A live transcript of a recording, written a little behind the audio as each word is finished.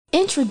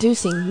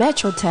Introducing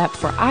MetroTap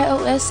for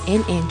iOS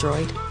and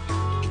Android.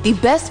 The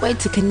best way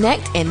to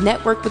connect and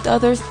network with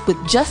others with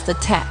just a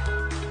tap.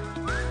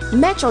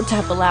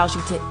 MetroTap allows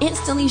you to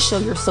instantly show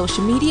your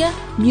social media,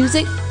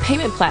 music,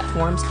 payment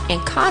platforms,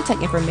 and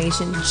contact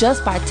information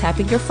just by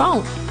tapping your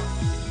phone.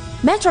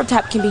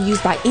 MetroTap can be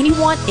used by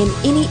anyone in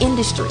any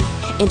industry,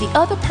 and the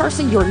other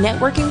person you're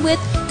networking with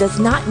does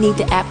not need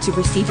the app to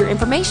receive your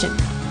information.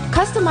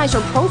 Customize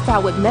your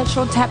profile with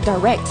MetroTap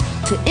Direct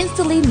to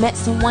instantly match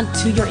someone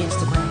to your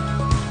Instagram.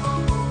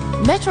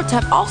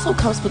 MetroTap also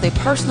comes with a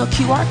personal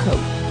QR code,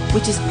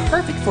 which is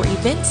perfect for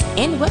events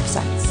and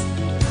websites.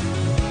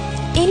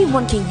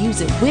 Anyone can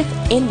use it with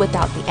and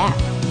without the app,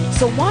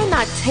 so why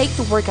not take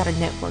the work out of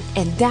network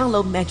and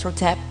download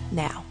MetroTap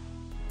now?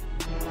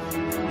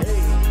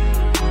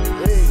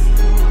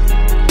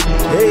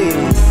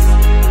 Hey.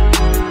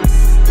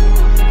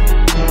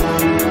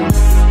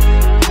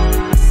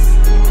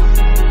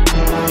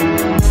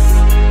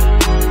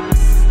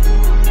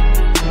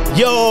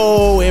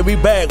 Yo, and we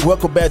back.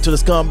 Welcome back to the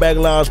Scumbag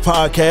Lounge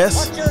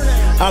podcast.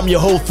 I'm your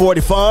host,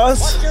 40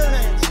 Fonz.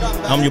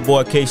 I'm your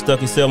boy, K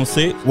Stucky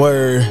 76.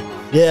 Word.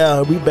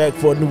 Yeah, we back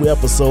for a new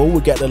episode.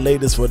 We got the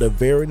ladies for the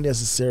Very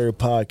Necessary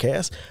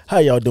podcast. How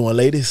y'all doing,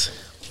 ladies?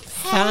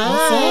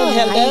 Hi.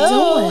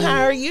 Hello.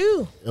 How are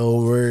you?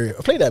 Oh, word.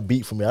 Play that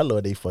beat for me. I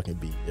love that fucking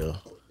beat, yo.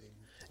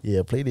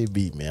 Yeah, play that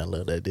beat, man. I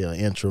love that damn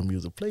intro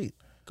music. Play it.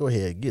 Go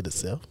ahead, get it,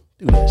 self.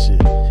 Do that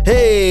shit.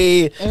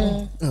 Hey.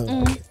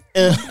 I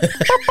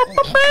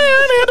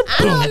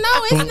don't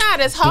know. It's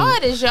not as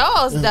hard as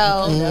yours,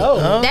 though.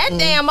 No. That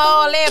damn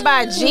all that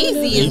by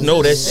Jeezy. You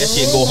know that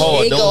shit go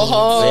hard. It go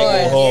hard.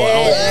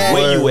 Yeah.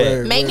 Where you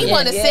at? Make me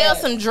want to sell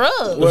some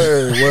drugs.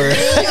 Word. Make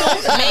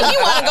me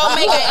want to go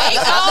make an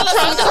 $8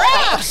 from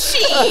crack.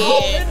 Shit.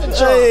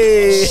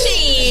 Hey.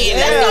 Shit.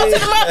 Let's go to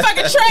the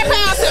motherfucking trap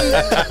house and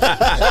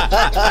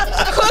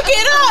cook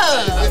it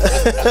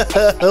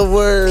up.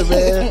 Word,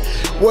 man.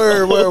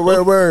 Word.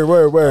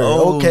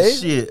 Oh, okay.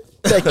 Shit.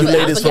 Thank you,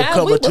 ladies, for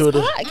coming to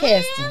the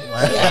podcasting.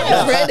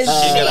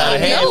 Shit out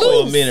of hand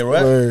for a minute,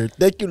 right? Word.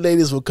 Thank you,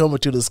 ladies, for coming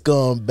to the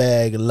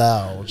Scumbag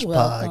Lounge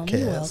Welcome.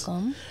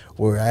 podcast.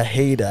 Where I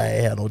hate I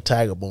ain't had no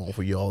tiger bone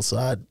for y'all, so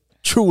I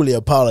truly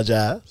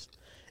apologize.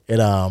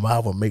 And I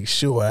will make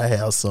sure I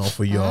have some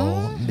for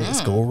y'all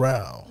next go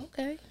round.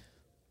 Okay.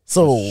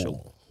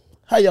 So,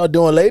 how y'all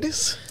doing,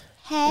 ladies?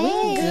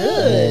 Hey.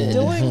 Good.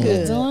 Doing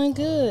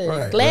good.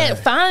 Right, Glad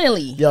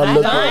finally. Y'all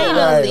looking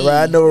right.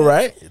 I know,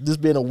 right? This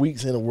been a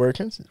week's in the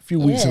workings. A few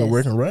weeks in the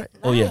working, right?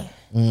 Oh, yeah.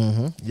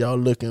 Mm-hmm. Y'all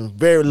looking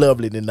very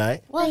lovely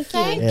tonight. Well,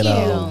 thank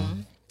you.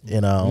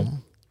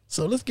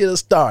 So let's get it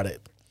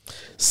started.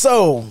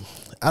 So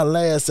our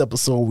last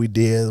episode we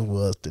did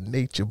was the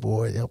Nature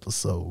Boy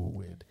episode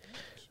with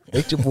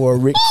Nature Boy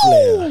Ric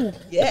Flair.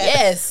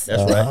 Yes.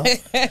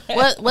 That's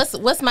right.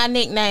 What's my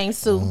nickname,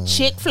 Sue?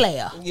 Chick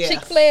Flair. Yeah.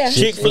 Chick Flair.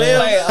 Chick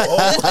Flair.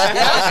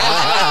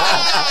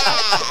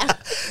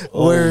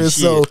 Where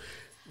so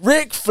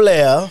Ric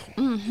Flair,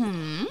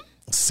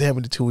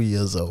 72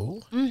 years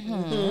old,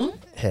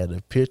 had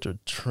a picture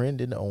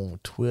trending on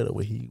Twitter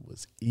where he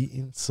was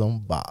eating some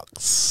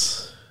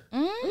box.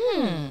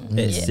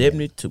 At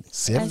 72.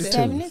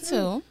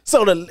 72.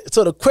 So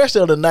the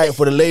question of the night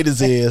for the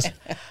ladies is,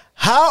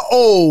 how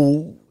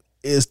old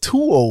is too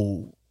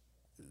old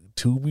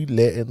to be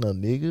letting a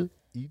nigga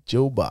eat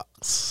your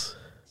box?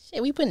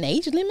 Shit, we putting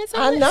age limits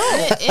on I know.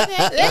 It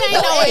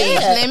ain't no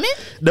age limit.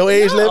 No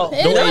age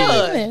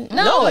limit?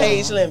 No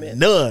age limit.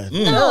 None.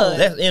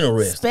 That's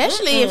interesting.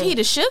 Especially if he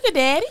the sugar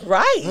daddy.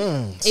 Right.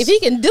 If he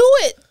can do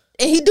it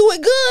and he do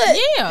it good.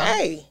 Yeah.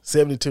 Hey.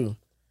 72.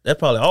 That's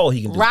probably all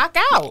he can do. Rock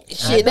out.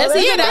 Shit, that's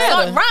even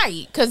better.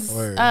 Right. Because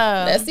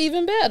that's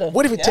even better.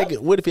 What if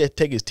he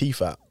take his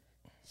teeth out?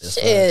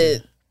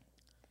 Shit.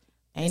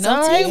 Ain't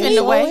no teeth in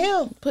the way.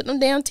 Put them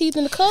damn teeth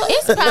in the cup.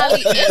 It's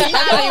probably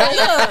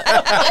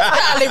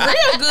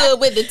real good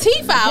with the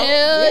teeth out.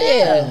 Hell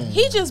yeah.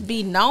 He just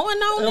be knowing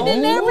on it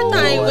and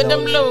everything with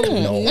them little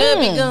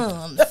nubby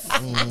gums.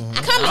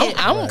 Come here.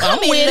 I'm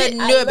with it.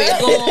 Nubby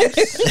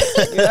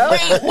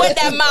gums. What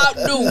that mouth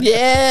do?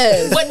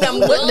 Yes. What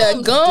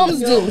the gums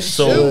do?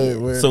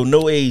 So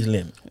no age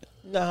limit.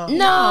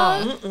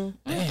 No.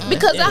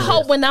 Because I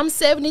hope when I'm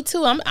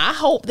 72, I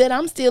hope that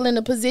I'm still in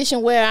a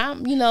position where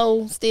I'm,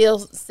 still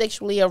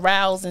sexually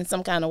aroused in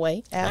some kind of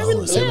way.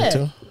 Oh,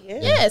 72?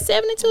 Yeah,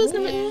 72 is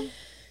the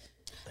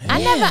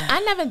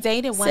I never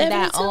dated one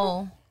that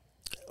old.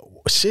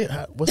 Shit,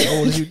 what's the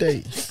oldest you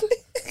date?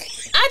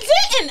 I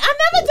didn't. I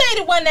never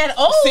dated one that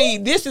old. See,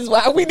 this is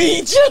why we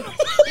need you.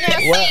 Now,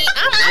 see,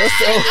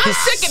 I'm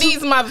sick of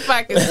these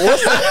motherfuckers.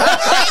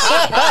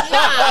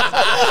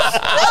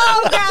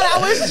 Oh God, I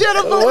wish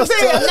Jennifer was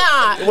here.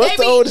 What's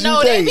the oldest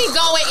you they date? be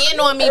going in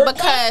on me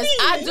because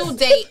I do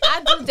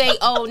date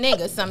old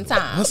niggas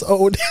sometimes. What's the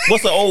old?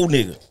 What's an old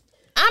nigga?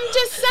 I'm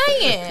just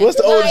saying. What's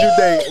the oldest you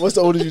date? What's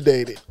the oldest you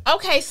dated?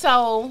 Okay,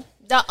 so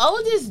the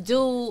oldest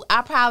dude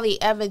I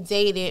probably ever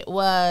dated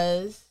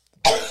was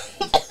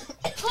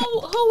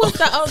Who was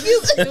the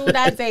oldest dude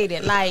I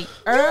dated? Like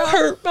Earl?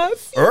 Hurt my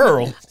feelings.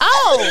 Earl.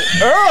 Oh,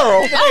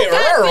 Earl.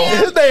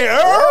 goddamn. His name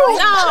Earl?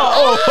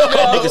 No.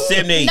 That nigga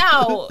 78.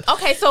 No.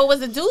 Okay, so it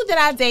was a dude that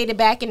I dated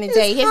back in the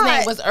day. His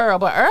name was Earl,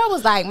 but Earl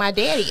was like my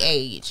daddy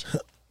age.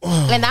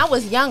 And I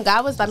was young.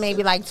 I was like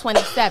maybe like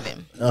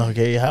 27.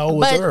 Okay, how old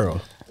was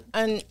Earl?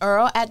 And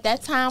Earl at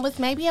that time was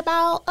maybe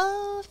about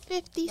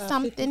 50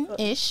 something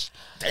ish.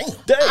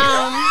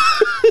 Damn.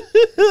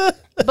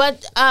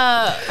 But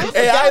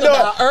Hey, I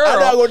know. I'm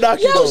not gonna knock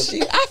you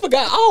though. I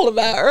forgot all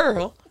about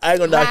Earl. I ain't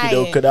gonna knock you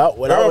though, cause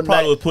when I Earl was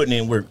probably was putting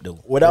in work though.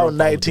 when I was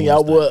 19, I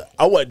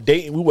wasn't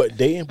dating. We weren't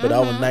dating, but I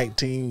was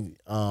 19.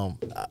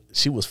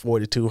 She was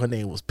 42. Her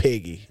name was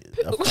Peggy.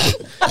 I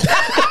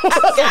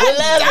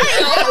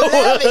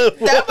love it.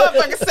 That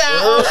motherfucker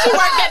sound. She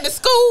worked at the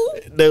school.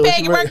 No,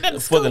 Peggy worked at the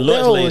school. Fucking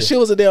lunch lady. she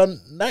was a damn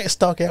night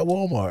stalk at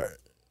Walmart.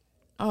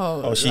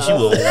 Oh, she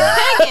was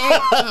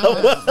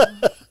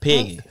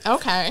Peggy.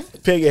 Okay.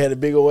 Peggy had a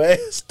big old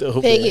ass though.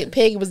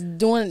 Peggy was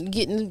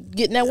getting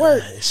that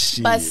work.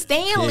 Shit. But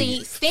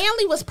Stanley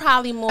was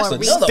probably more That's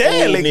recent. another old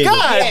Stanley, nigga.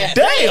 God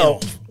damn.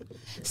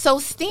 So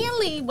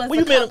Stanley was Well,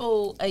 you a met him-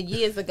 couple of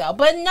years ago.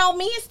 But no,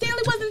 me and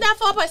Stanley wasn't that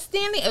far. But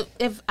Stanley,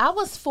 if I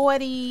was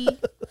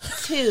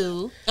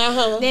 42,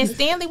 then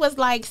Stanley was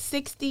like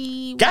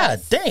 60.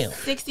 God damn.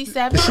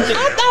 67. I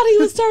thought he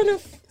was turning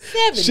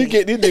 70. She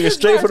get these niggas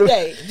straight for the.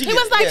 birthday. He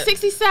was like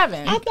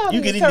 67. I thought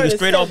You he get was these niggas turning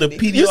straight off the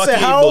 70. PDR. You said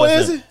how old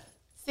is he?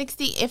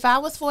 60. If I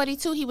was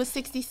 42, he was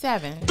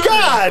 67.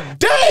 God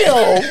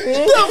damn!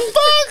 The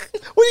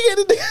fuck? What you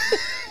get to do?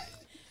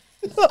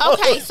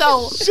 Okay,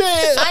 so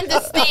Shit.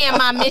 understand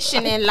my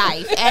mission in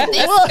life. At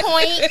this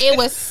point, it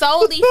was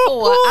solely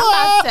for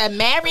I'm about to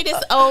marry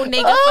this old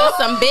nigga for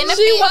some benefits.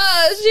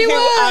 She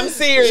was. I'm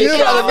serious. She was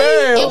about to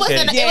marry him. It was,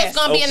 Okay. it was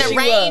gonna be an Okay.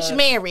 arranged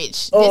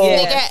marriage. This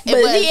Yes. nigga, it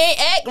But was, he ain't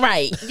act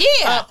right.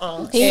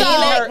 yeah. He So-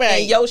 hurt,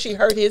 and Yoshi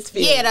hurt his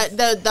feelings.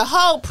 Yeah, the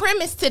whole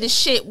premise to the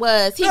shit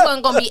was he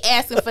wasn't gonna be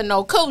asking for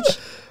no coochie.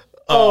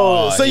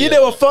 Oh, so you yeah.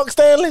 never fuck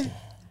Stanley?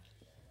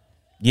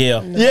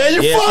 Yeah. Yeah,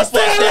 you Yeah, fuck she fucked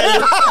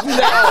Stanley.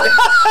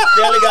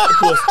 Stanley got the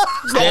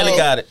pussy. Stanley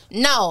got it.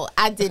 No,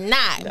 I did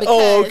not. Because,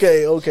 Oh,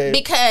 okay.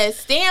 Because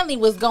Stanley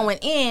was going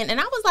in, and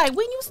I was like,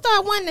 when you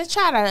start wanting to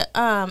try to,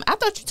 I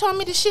thought you told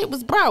me the shit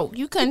was broke.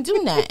 You couldn't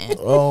do nothing.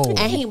 Oh.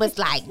 And he was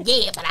like,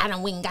 yeah, but I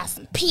done went and got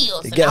some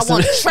pills, and got I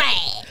want to some-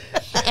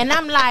 try. And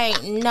I'm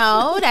like,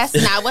 no, that's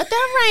not what the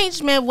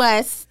arrangement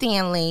was,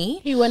 Stanley.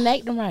 He wasn't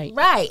acting right.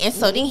 Right. And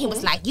so then he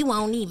was like, you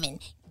won't even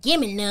give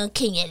me none.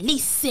 Can you at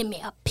least send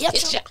me a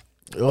picture?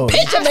 Oh,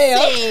 Picture I mail.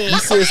 said, you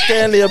said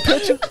Stanley a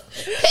picture?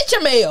 Picture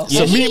mail.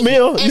 Some meat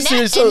meal? You And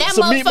said that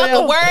some meat motherfucker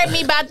meal? worried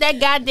me about that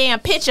goddamn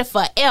picture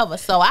forever.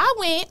 So I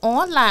went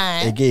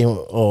online They gave him.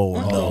 Oh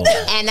no.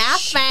 and I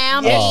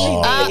found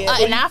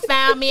and I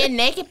found me a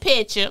naked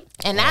picture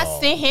and I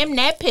sent him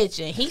that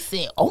picture. He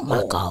said, "Oh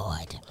my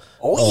god,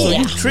 So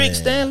you tricked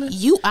Stanley?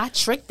 I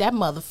tricked that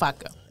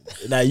motherfucker."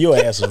 Now your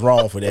ass is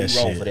wrong for that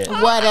Wrong shit. for that.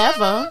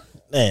 Whatever.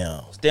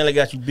 Damn. Stanley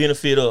got you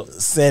benefit up,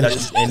 Stanley,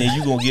 and then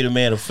you gonna get a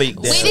man a fake.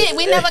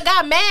 We never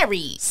got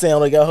married.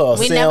 Stanley got her a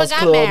We never Sam's got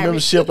Club married.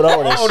 membership and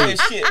all that All shit.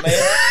 that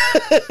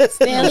shit, man.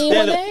 Stanley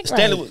wasn't act right.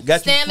 Stanley got you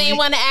Stanley free. didn't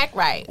want to act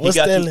right. He What's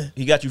got Stanley? you.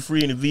 He got you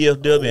free in the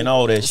VFW and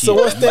all that shit. So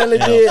what Stanley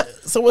Yeah. did?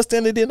 So what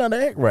Stanley did not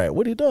to act right?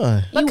 What he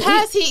done?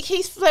 Because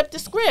he flipped the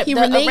script. He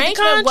The reneged the arrangement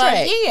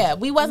contract. was,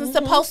 we wasn't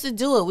supposed to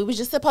do it. We was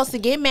just supposed to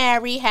get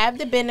married, have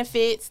the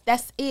benefits.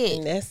 That's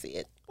And it. that's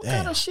it. What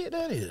kind of shit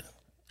that is?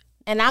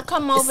 And I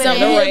come over Something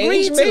there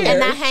arranged and I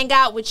marriage. hang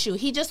out with you.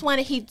 He just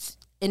wanted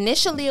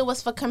initially it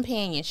was for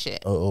companionship.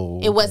 Oh,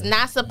 It was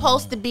not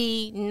supposed to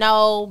be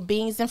no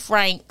beans and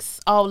franks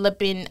all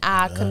up in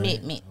our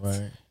commitment.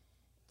 right.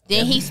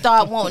 Then he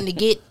started wanting to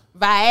get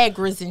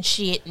Viagras and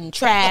shit and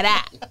try it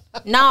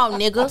out. No,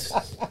 nigga,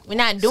 we're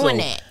not doing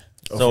that.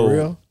 Oh, So for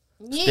real?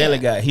 Yeah, Stanley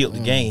got hit the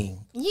game,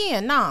 yeah,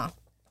 nah.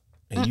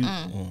 and you,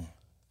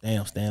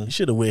 damn Stanley. You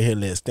should have went here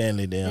and let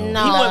Stanley down.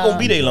 No. He wasn't gonna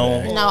be there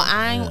long. No,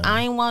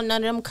 I ain't want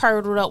none of them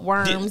curdled up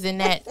worms and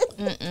that.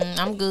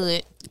 I'm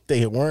good. They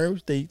had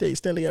worms. They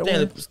Stanley got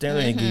worms.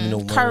 Stanley ain't give you no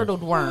money.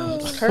 Curdled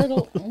worms.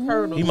 Curdle.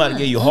 He might have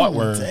gave you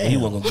heartworm, and he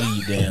wasn't gonna give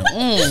you damn.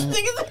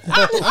 They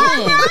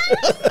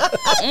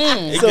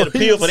get a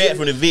pill for that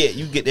from the vet.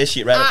 You get that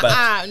shit right up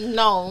out.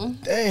 No,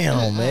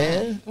 Damn,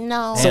 man.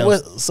 no.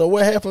 Damn. So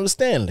what happened with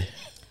Stanley?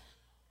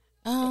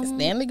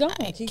 Stanley gone.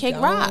 Kick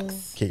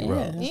rocks. Kick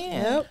rock.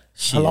 Yeah.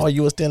 Shit. How long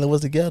you and Stanley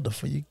was together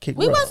for you kick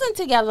We rock? wasn't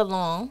together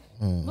long.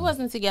 We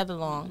wasn't together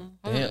long.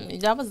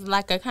 That was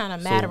like a kind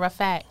of matter of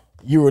fact.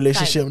 You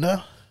relationship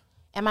now?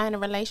 Am I in a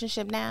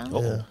relationship now?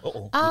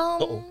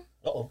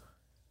 Uh-oh.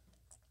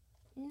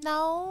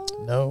 No.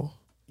 No.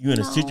 You in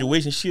a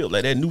situation ship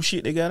like that new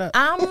shit they got out?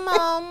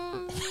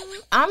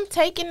 I'm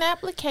taking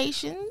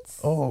applications.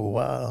 Oh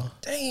wow.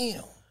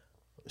 Damn.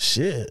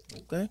 Shit.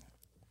 Okay.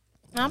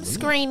 I'm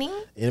screening.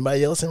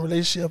 Anybody else in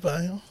relationship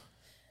out here?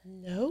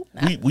 Nope.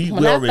 We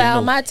When I already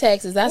file know. my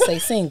taxes, I say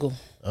single.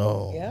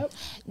 Oh. Yep.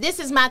 This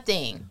is my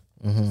thing.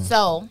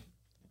 So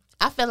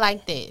I feel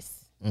like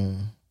this.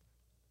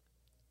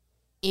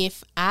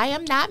 if I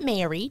am not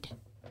married,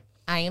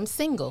 I am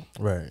single.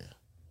 Right.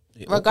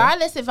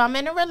 Regardless if I'm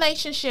in a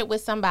relationship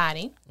with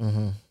somebody,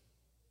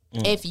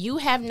 if you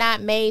have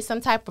not made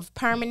some type of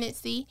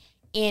permanency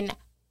in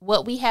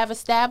what we have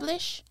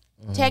established,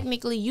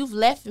 technically you've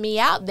left me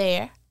out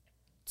there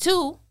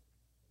to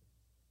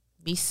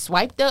be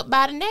swiped up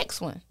by the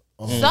next one.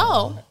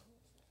 So,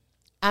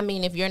 I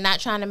mean, if you're not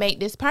trying to make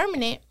this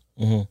permanent,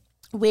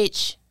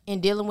 which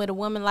in dealing with a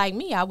woman like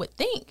me, I would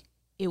think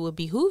it would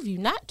behoove you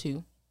not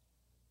to.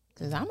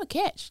 Because I'm a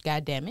catch,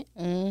 goddammit.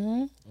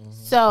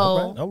 So,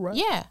 All right.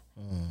 yeah.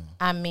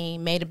 I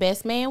mean, may the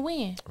best man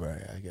win.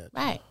 Right. I got you.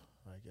 Right.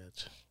 I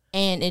got you.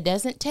 And it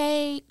doesn't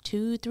take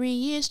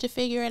 2-3 years to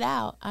figure it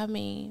out. I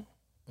mean,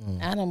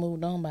 I done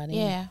moved on by then.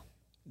 yeah.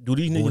 Do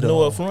these niggas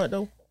know up front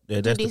though?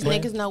 That's These the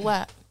plan? niggas know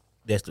what?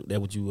 That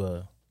what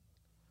you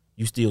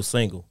still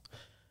single,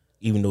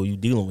 even though you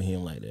dealing with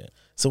him like that.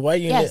 So why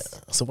you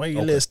Yes.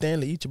 let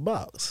Stanley eat your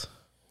box?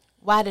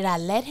 Why did I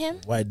let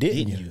him? Why didn't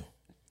Didn't you? you?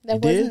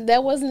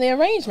 That wasn't the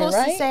arrangement, Who's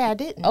right? to say I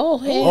didn't? Oh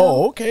hell.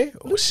 Oh, okay.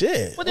 Oh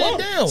shit. Put that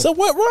down. So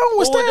what wrong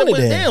with Boy, Stanley that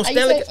went then? down.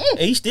 Stanley, say, and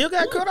he still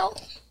got cut off.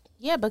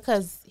 Yeah,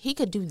 because he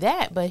could do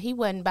that, but he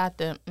wasn't about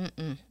to.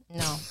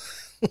 No,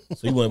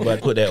 So you wasn't about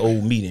to put that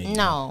old meat in.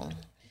 no.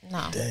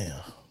 Damn.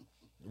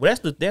 Well,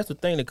 that's the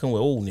thing that come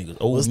with old niggas,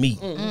 old meat.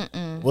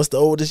 What's the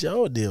oldest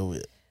y'all deal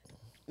with?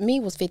 Me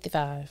was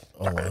 55.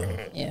 Oh, wow.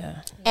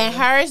 Yeah. And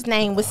hers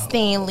name was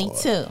Stanley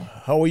too.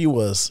 How old you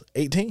was?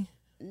 18?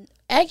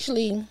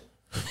 Actually,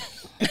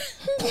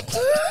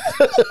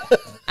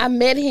 I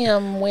met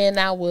him when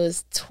I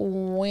was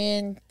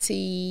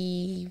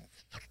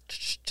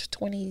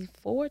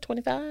 24,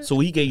 25. So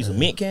he gave you some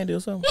mint candy or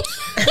something?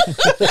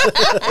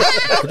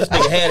 This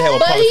nigga had to have a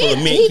But pocket full of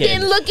mint he candy.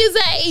 didn't look his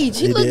age.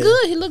 He looked did.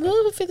 good. He looked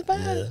good for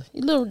 55.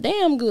 He looked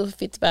damn good for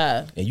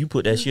 55. And you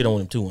put that shit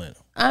on him too, man.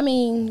 I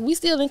mean, we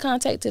still in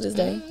contact to this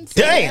day.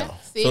 Damn.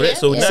 See So that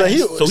so, now, so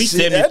he's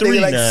shit, that 73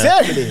 nigga like now.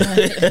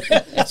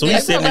 70. So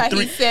he's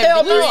 73.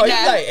 Hell no,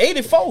 He's like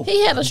 84.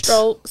 He had a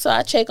stroke, so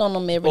I check on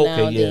him every now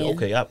Okay, and yeah, then.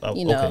 okay, I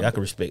you know. okay, I can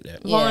respect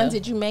that. Yeah. Vaughn,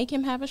 did you make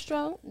him have a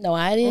stroke? No,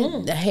 I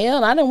didn't. The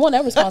hell, I didn't want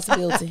that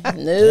responsibility.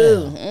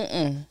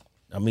 No.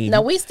 I mean,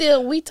 No, we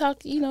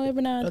talk, every now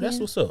and then. that's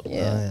what's up.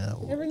 Yeah.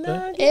 Every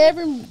now and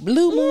Every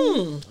blue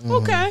moon.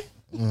 Okay.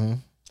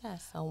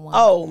 That's so wonderful.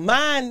 Oh,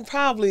 mine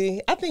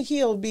probably. He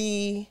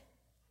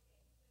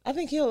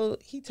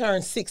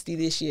turned 60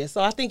 this year,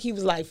 so I think he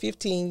was like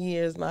 15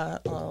 years my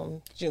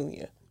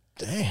junior.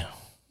 Damn.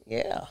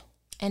 Yeah.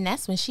 And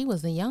that's when she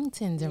was a young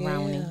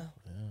tenderoni.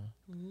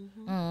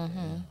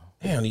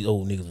 Damn, these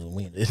old niggas will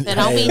win. So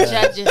don't be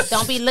judging.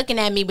 Don't be looking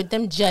at me with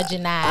them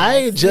judging eyes. I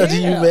ain't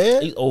judging you,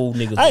 man. These old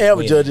niggas. I ain't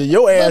ever judging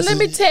your ass. let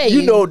me is- tell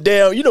You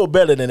you. know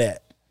better than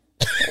that.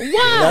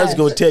 Why? I was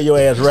gonna tell your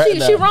ass right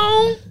now. She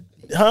wrong?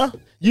 Huh?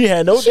 You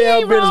had no She damn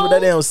ain't business with that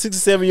wrong. damn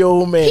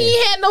 67-year-old man. He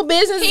had no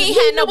business. He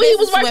had no knew he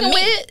was business working with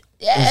me. with.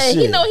 Yeah, he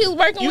Shit. know he was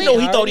working You with. know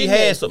he thought he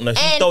had something.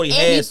 He thought he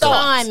had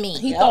something. on me.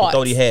 He thought.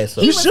 Thought he had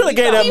something. You should have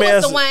gave that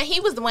man. He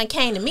was the one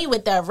came to me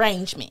with the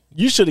arrangement.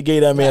 You should have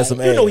gave that man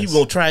some ass. You know he was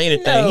gonna try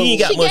anything. No, He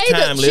ain't got she much gave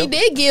time She left.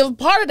 did give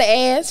part of the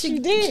ass. She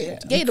did.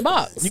 Gave the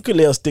box. You could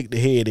let her stick the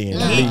head in.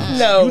 and leave.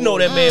 No. You know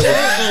that man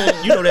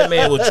was. You know that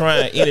man was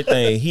trying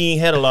anything. He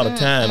ain't had a lot of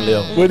time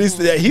left. What he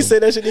said? He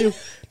said that shit to you.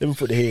 Let me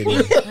put the head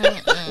in.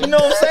 You know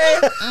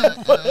what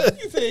I'm saying?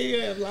 He said he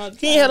had a lot of time.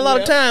 He ain't had a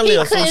lot of time He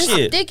left. Some couldn't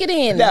shit. stick it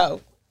in.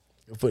 No.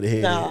 Put the head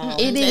in. No.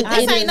 It didn't.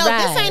 This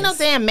ain't no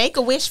damn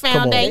Make-A-Wish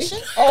Foundation.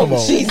 Come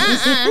on.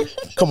 Jesus.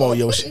 Come on,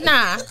 Yoshi.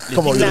 Nah.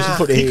 Come on, Yoshi.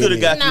 Put the He head could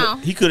in. have got No.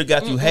 you. He could have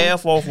got you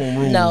half off on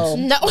rooms. No.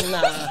 No.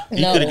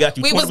 He could have got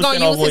you. We was 20%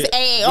 gonna off use on his it.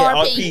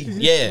 AARP.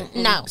 Yeah.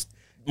 No.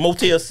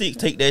 Motel 6,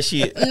 take that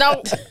shit.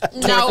 No.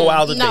 24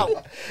 hours a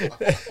No.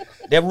 day.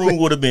 That room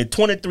would have been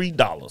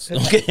 $23.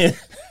 Okay.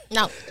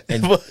 No.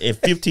 and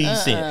 15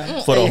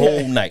 cents for the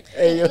whole night.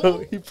 Hey, yo,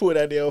 he put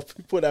that there.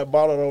 He put that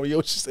bottle on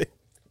Yoshi. Said,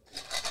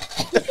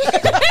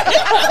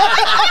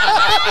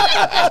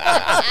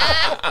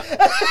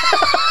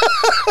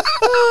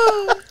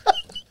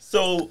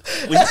 So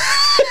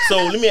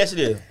let me ask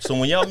you this. So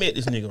when y'all met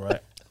this nigga, right?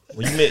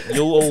 When you met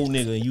your old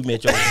nigga and you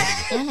met your old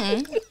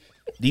nigga,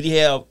 did he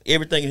have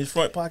everything in his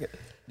front pocket?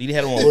 Did he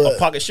have on a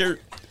pocket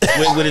shirt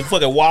with his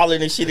fucking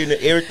wallet and shit in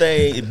it,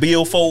 everything,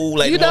 billfold,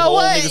 like You the know old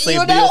what? nigga say You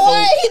know billfold?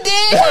 what? He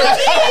did.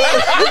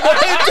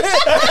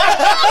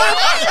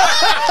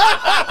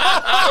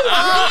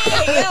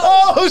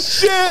 oh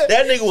shit!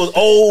 That nigga was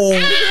old.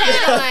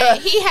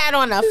 He had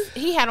on a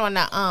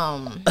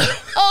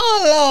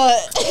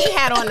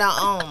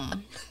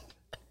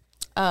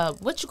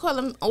what you call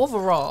them,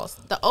 overalls.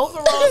 The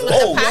overalls with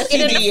the pocket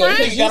in the front.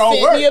 You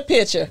sent me a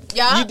picture.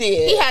 Yeah, You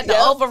did. He had the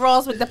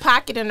overalls with the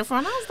pocket in the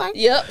front. I was like,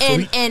 Yep.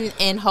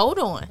 And hold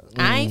on,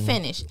 I ain't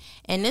finished.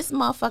 And this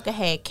motherfucker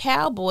had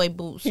cowboy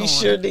boots on. He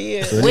sure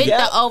did. With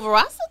the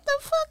overalls. I said, the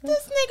fuck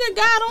this nigga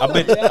got on?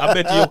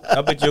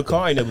 I bet your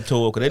car ain't never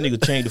tore because that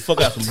nigga changed the fuck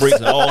out some brakes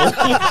and all.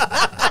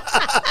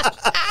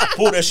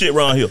 Pull that shit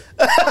around here.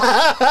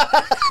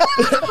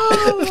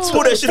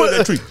 Put that shit on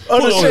that tree.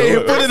 On the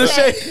shade. Put it in the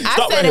shade. I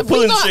Stop said right here.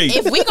 Pull in the shade.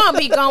 if we gonna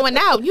be going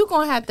out, you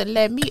gonna have to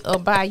let me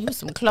buy you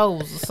some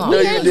clothes or We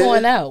something. ain't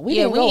going out. We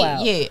didn't go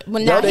out. Yeah,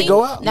 but Y'all didn't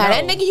go out? Now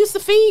that nigga used to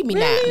feed me.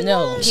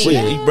 No.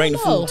 Shit, he bring the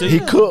food to He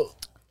you. cooked.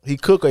 He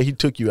cooked or he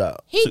took you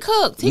out. He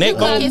cooked. He neck could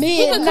cook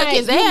bones?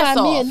 his ass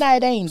off.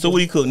 Midnight angel. So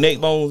what he cook? Neck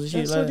bones and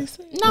shit That's what he like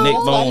said. that? Neck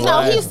bones.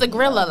 No, he right? used to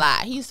grill a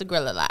lot. He used to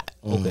grill a lot.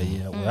 Okay,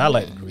 yeah. Well, I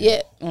like the grill.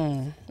 Yeah.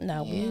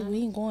 No, we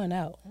ain't going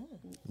out.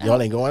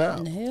 Y'all ain't going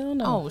out. Hell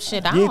no. Oh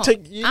shit! I You ain't don't,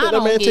 take- you I let that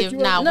don't man take give you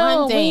not no,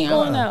 one we ain't damn.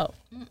 going out.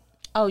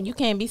 Oh, you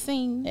can't be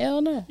seen.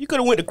 Hell no. You could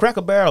have went to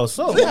Cracker Barrel or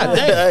something. God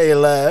damn. I ain't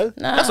lying.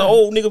 That's an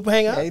old nigga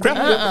hang out.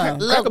 Cracker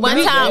Look,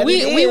 one time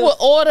We would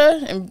order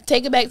and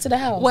take it back to the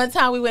house. One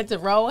time we went to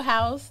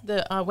Roadhouse.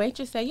 The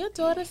waitress said, "Your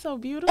daughter's so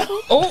beautiful."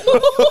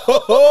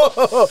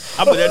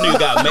 I bet that nigga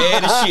got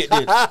mad as shit.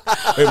 Then.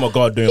 Hey, my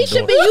goddamn He should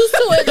daughter. be used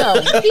to it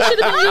though. He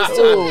should have been used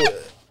to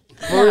it.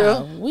 For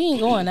real? We ain't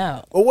going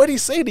out. Well, what did he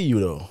say to you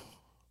though?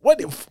 What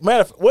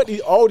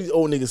did all these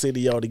old niggas say to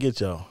y'all to get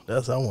y'all?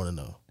 That's what I want to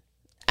know.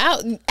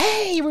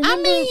 Hey, remember? I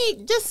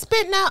mean, just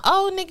spitting out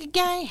old nigga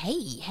gang.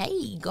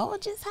 Hey,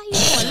 gorgeous. How you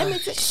doing? Let me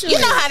tell you. You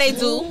know how they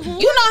do.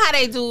 You know how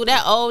they do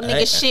that old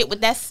nigga shit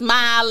with that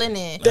smiling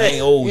and I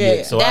ain't old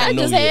yet, so I I don't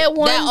know just yet. had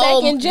one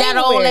back in January.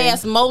 that old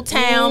ass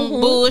Motown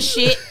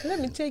bullshit. Let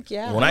me take you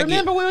out. When I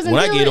get we was in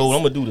when I get Dillard's? old,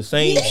 I'm gonna do the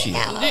same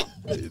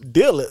shit.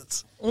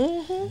 Dillard's.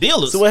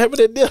 Dealers. So what happened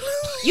at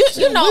Dillard's?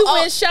 You know, we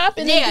went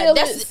shopping. yeah,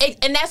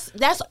 in that's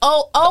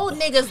old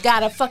niggas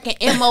got a fucking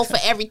MO for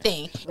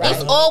everything.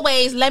 It's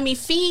always let me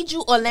feed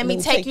you or let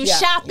me take you out.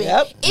 shopping.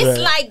 Yep. It's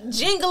like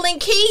jingling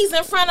keys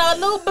in front of a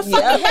little fucking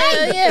Hell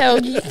baby. yeah,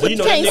 you Well, you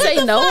know can't that say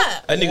nigga- no.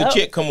 That nigga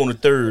check come on the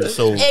 3rd,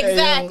 so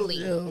Exactly.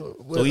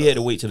 so he had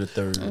to wait till the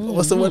 3rd.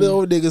 What's the what the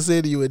old nigga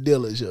said to you at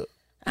Dillard's? Yo?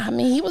 I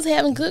mean, he was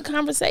having good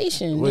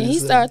conversation. What'd And he he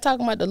say? started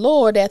talking about the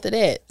Lord after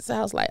that. So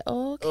I was like,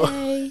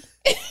 okay.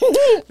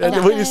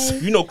 What he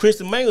said? You know,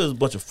 Christian Mangle is a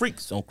bunch of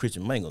freaks on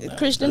Christian Mangle now.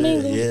 Christian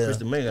English. Yeah.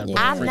 Christian Mangle. got a bunch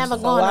of I've freaks never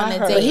on. gone I on a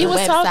heard. date. But he was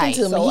website. talking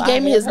to me. So He I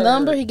gave me had his heard.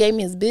 number. He gave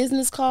me his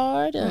business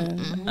card.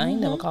 And I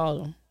ain't never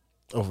called him.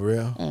 Oh, for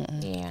real?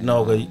 Yeah.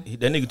 No, cause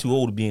that nigga too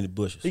old to be in the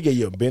bushes. He gave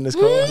you a business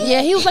card?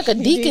 Yeah, he was like a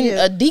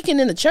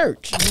deacon in the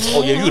church.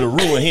 Oh yeah, you'd have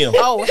ruined him.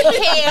 Oh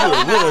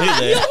hell! Ruined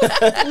his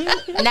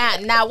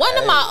ass. Now one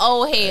of my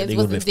old heads Nigga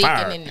was a would've been deacon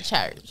fired. in the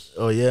church.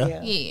 Oh, yeah?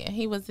 Yeah. Yeah,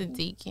 he was a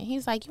deacon.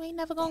 He's like, you ain't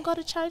never gonna go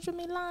to church with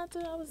me,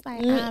 Lonzo. I was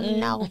like,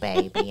 no,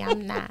 baby,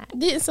 I'm not.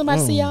 Didn't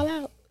somebody see y'all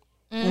out?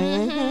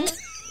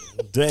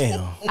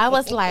 Damn. I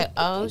was like,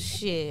 oh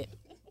shit.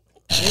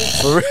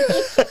 For real?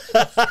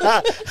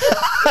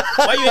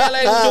 Why you act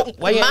like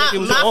why you act like it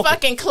was your My uncle?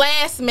 fucking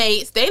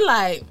classmates, they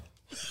like,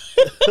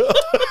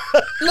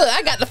 Look,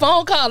 I got the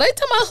phone call. They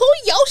talking about who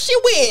your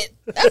shit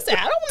with. I said,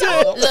 I don't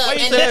know. look, Why you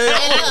and say-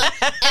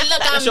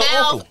 look, your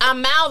uncle. I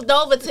mouthed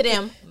over to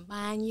them.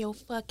 Mind your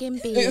fucking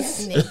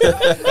business.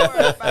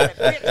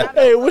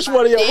 Hey, which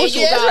one of y'all? There Which,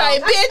 you Yeah, go.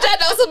 that's right, bitch. I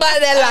know somebody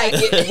that like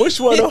it.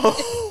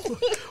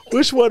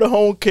 which one the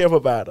home care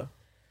provider?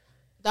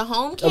 The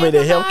home care I mean,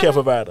 the health care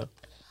provider? provider.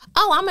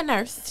 Oh, I'm a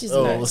nurse. She's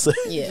Oh, nice. so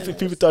Yeah.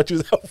 people thought you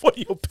was out one of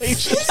your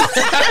patients.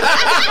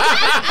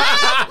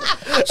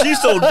 She's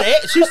so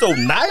nice.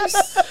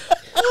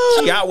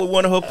 She out with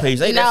one of her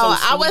patients. Ain't No, that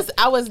so sweet?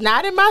 I was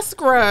not in my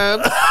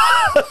scrubs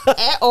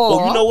at all.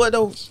 Oh, you know what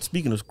though?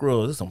 Speaking of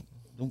scrubs, there's some.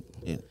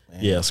 Yeah, man.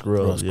 Yeah,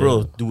 scrubs,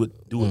 Scrubs do it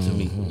to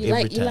me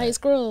every You time. like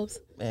scrubs?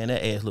 Man,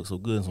 that ass looks so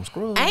good in some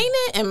scrubs. Ain't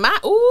it? And my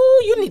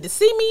you need to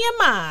see me in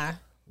mine.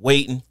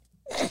 Waiting.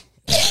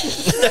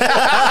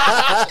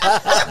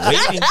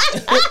 Waiting.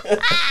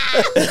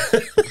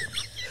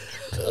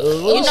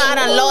 You know, I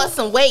done lost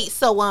some weight,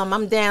 so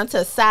I'm down to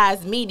a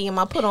size medium.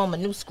 I put on my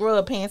new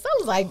scrub pants. I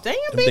was like, damn,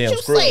 Them bitch, damn you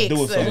scrubs sexy.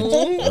 do it for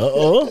me.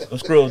 Uh-oh. Them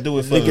scrubs do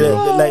it for Look me. at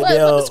that, like what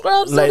the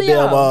scrubs do like to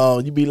them,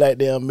 y'all? you be like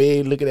damn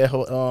maid, look at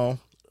that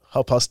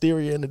her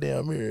posterior in the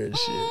damn mirror and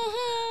shit.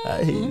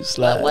 I hear you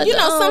slide. What You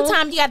know, the,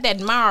 sometimes you got to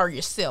admire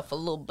yourself a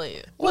little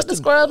bit. What the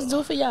scrubs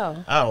do for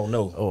y'all? I don't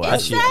know. Oh, that I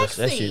shit,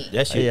 sexy.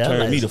 that shit Yeah, I turned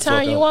like me it. the Turn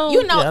fuck you up. on?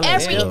 You know, Yeah, I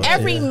like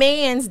every scrubs,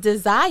 man's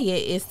desire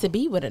is to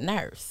be with a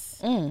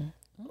nurse.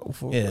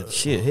 Yeah,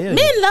 shit, hell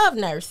Men love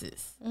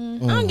nurses. I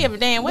don't give a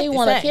damn what They they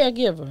want a say.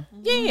 caregiver.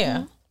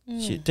 Yeah. yeah.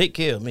 Shit, take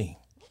care of me.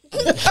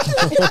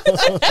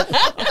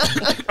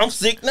 I'm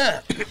sick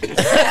now.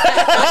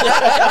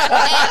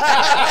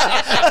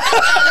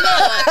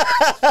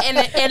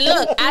 And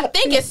look, I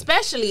think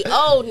especially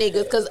old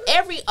niggas, because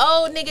every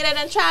old nigga that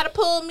done try to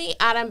pull me,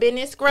 I done been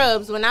in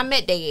scrubs when I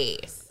met their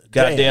ass.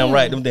 Goddamn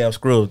right, them damn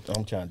scrubs.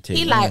 I'm trying to tell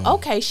He you. like,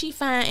 okay, she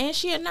fine and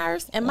she a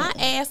nurse, and my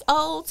ass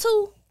old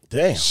too.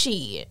 Damn.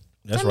 Shit.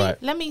 That's Let me- right.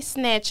 Let me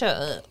snatch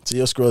her up. So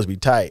your scrubs be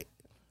tight.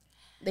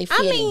 They I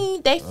fitting.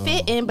 mean, they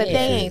fitting, but they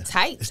ain't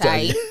tight.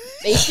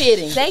 They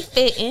fitting. They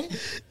fitting.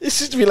 It's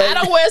just be like, I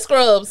don't wear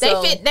scrubs. They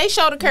so. fit. They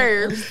show the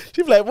curves.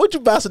 she be like, what you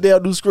buy some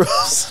damn new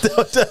scrubs?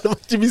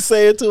 What you be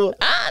saying to her?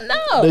 I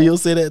No, know. you'll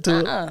say that to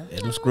her? Yeah,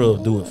 them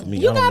scrubs do it for me.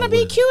 You I don't gotta know be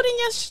what it is. cute in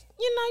your.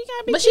 You know, you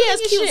gotta be. But she cute has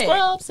in your cute shit.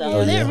 scrubs, so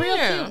Oh, they're yeah. real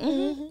Yeah.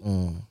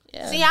 cute.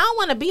 Yeah. See, I don't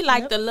want to be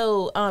like the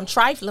little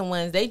trifling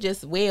ones. They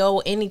just wear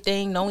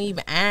anything, don't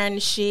even iron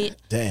the shit.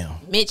 Damn.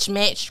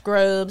 Match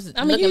scrubs.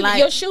 I mean, looking like,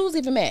 your shoes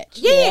even match.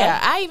 yeah,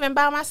 I even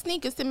buy my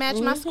sneakers to match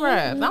my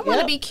scrubs. I want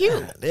to be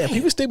cute. Damn,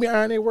 people still be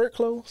ironing their work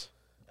clothes.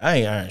 I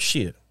ain't iron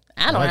shit.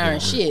 I don't iron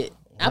shit.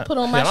 I put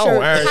on my I don't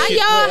shirt. iron How shit.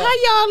 y'all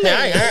live?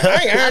 I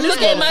ain't iron this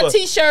Look at my motherfucker.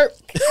 t-shirt.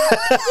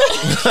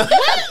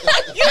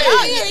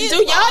 Do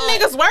y'all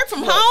niggas work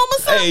from home or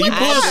something? Hey, you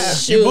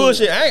bullshit. You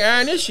bullshit. I ain't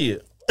iron this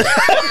shit.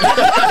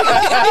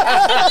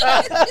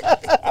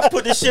 I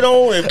put this shit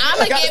on and I'm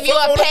gonna give you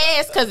a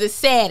pass because it's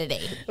Saturday.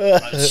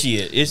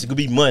 shit. It's gonna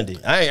be Monday.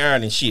 I ain't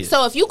ironing shit.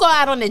 So if you go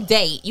out on a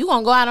date, you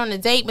gonna go out on a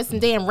date with some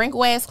damn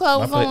wrinkle ass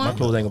clothes my on?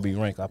 clothes ain't gonna be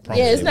wrinkled. I promise.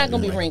 Yeah, it's they not ain't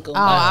gonna be wrinkled. Oh,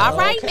 all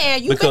right now.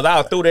 You Because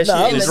I'll throw that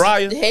shit in the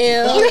dryer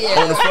Hell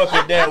yeah. on the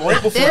fucking damn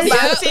wrinkle free.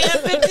 That's-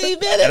 10-15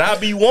 minutes. And I'll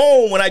be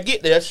warm when I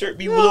get there. That shirt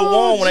be a little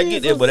warm when I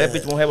get there, but that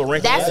bitch won't have a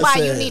wrinkle. That's why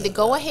you sad. need to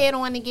go ahead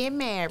on and get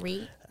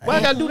married. Why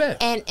I gotta do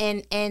that?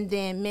 And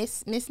then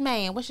Miss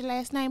Man, what's your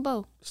last name,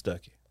 boo?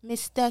 Stucky.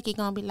 Miss Stucky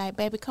gonna be like,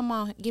 baby, come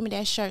on, give me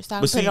that shirt so I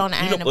can But put it on the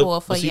you know, ironing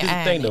board for see, you. this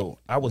the thing though.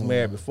 I was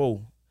married before,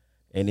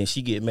 and then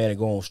she get mad and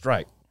go on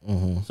strike.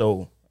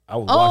 So I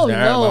was Oh watching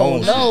her iron my own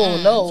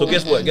shit. no. So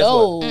guess what?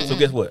 So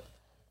guess what?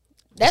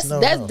 That's No,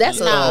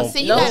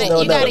 see, you no, gotta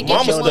no, get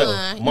Mama you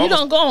stuck. one. You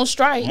don't go on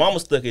strike. Mama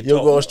stuck it.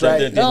 You'll go on strike?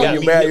 That No. got You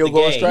me married, hip you'll the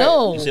go on game. strike?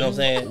 No. You see what I'm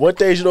saying? What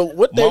days you don't?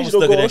 What days Mama you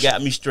don't stuck go it on that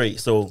got me straight.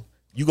 So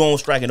you go on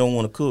strike and don't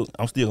want to cook.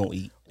 I'm still gonna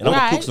eat, and I'm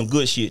gonna Right. cook some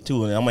good shit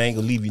too, and I ain't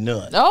gonna leave you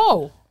none.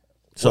 Oh,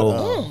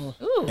 So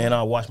and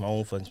I'll wash my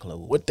own fucking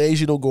clothes. What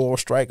days you don't go on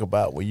strike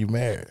about when you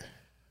married?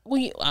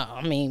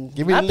 I mean,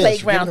 Give me I the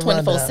list. playground Give me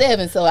the rundown.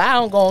 24/7, so I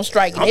don't go on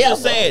strike. I'm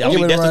just saying. I Give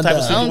mean, me the that's the type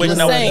of rundown.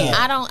 situation I'm I'm just in.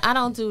 saying. I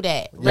don't do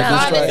that.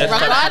 That's right.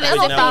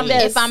 Regardless if I'm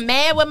That's-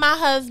 mad with my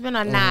husband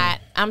or not,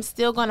 I'm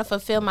still gonna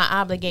fulfill my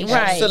obligation.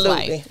 Right. as his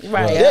Absolutely. wife.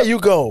 Right. There you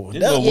go.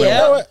 This That's is what.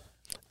 Yeah.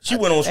 She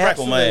went on strike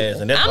on my ass,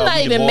 and that's I'm why not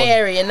we even divorced.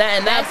 married, and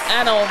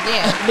I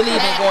don't believe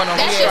in going on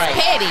That's strike.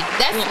 just petty.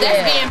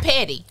 That's being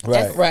petty.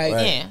 Right. Right.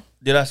 Yeah.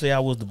 Did I say I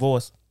was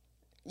divorced?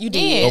 You did.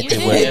 Yeah, you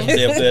Okay,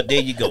 did. well, there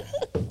you go.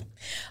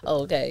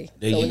 Okay.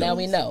 There So you now go.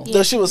 we know.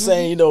 So she was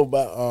saying,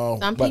 about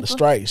Some the people-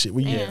 strike shit.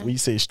 When you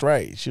say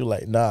strike, she was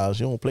like, nah,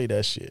 she don't play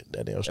that shit.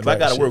 That damn strike. If I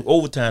gotta shit. work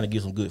overtime to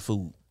get some good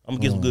food, I'm gonna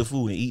get some good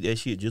food and eat that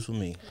shit just for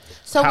me.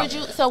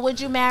 So would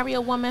you marry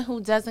a woman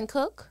who doesn't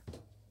cook?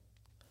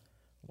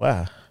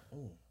 Wow.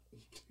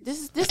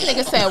 This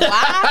nigga said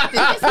why? Did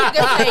this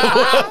nigga say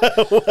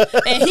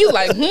why? And he was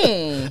like, let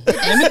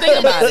me think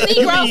about it.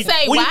 Negro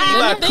say What do you mean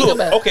why? by cook?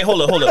 Okay,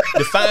 hold up.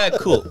 Define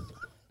cook.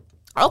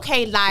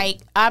 Okay, like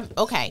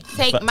okay.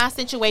 Take my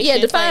situation. Yeah,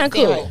 for define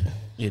example. cook.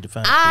 Yeah,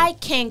 define. I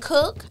can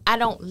cook. I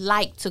don't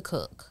like to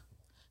cook.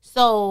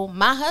 So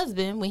my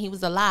husband, when he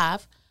was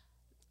alive,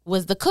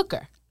 was the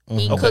cooker.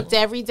 He cooked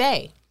every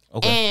day.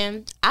 Okay.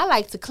 And I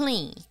like to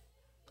clean.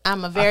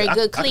 I'm a very I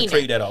good can cleaner.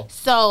 trade that off.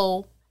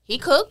 So he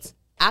cooked,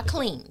 I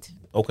cleaned.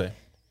 Okay.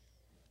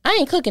 I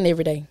ain't cooking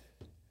every day.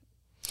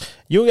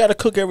 You got to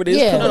cook every day.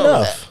 It's Yeah. cook No,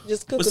 enough.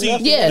 Just cook But see,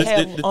 enough Yeah. and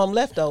have the-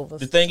 leftovers.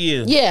 The thing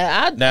is,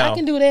 Yeah, I Now-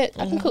 can do that.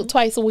 I can cook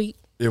twice a week.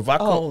 if I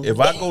go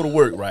to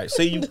work, right?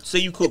 Say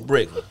you cook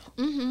breakfast,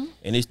 and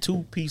there's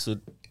two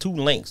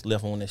links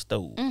left on that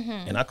stove,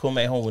 and I come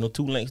back home with no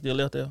 2 links still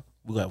left there,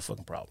 we gonna have a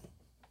fucking problem.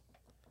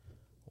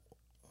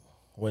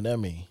 What that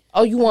mean?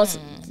 Oh, you want to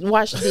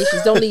wash the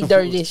dishes? Don't leave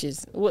dirty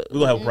dishes. What? We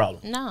gonna have a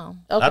problem. No.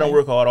 Okay. I don't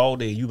work hard all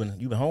day. You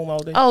been home all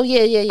day? Oh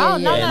yeah. Oh,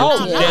 no, and no,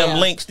 the two no. damn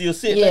links still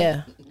sitting Yeah.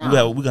 there. We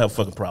gonna have a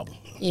fucking problem.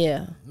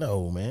 Yeah.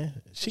 No, man.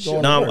 She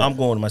going No, to work. I'm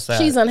going to my side.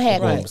 She's I'm going to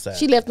unhappy. my side.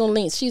 She left on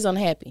links. She's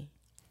unhappy.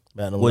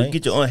 About them Well, links.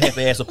 get your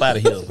unhappy ass up out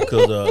of here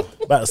because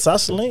About the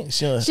sausage link?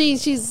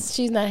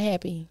 She's not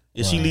happy.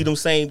 if she leave them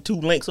same 2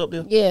 links up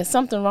there, Yeah,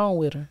 something wrong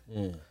with her.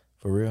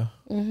 For real?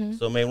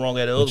 something ain't wrong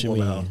at the What other you one.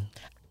 mean?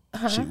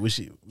 Uh-huh. Was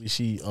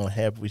she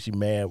unhappy? Was she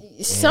mad?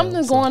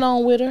 Something going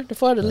on with her.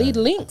 For to leave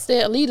the links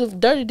there, leave the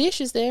dirty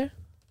dishes there.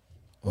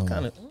 What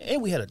kind of?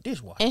 And we had a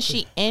dishwasher.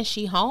 And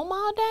she home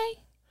all day?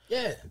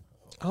 Yeah,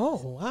 Oh,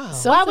 wow.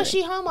 So Why was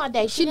she home all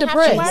day? She didn't have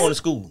depressed. to I'm work? going to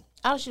school.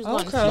 Oh, she was going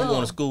to Okay. I'm school.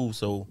 going to school,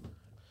 so.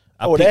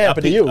 Oh, that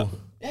happened to you? Hell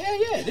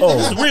yeah,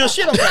 this is real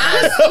shit. I'm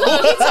talking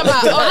He talking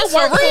about, oh, I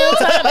work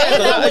full time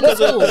and I went to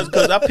school.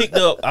 because I picked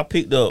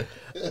up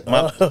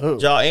my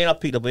job and I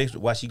picked up extra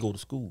while she go to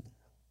school.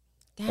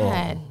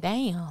 God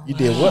damn. You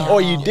did what? Oh,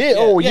 you did?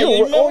 Oh, Yeah, you you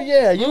were, remember? oh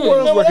yeah, you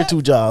was working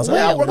 2 jobs.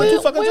 Yeah, I was working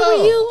 2 fucking Where jobs.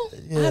 were you?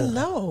 Yeah. I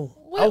know.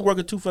 I was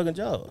working 2 fucking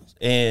jobs,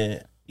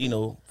 and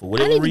for I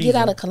whatever need to reason, get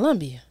out of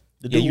Columbia.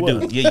 Yeah, you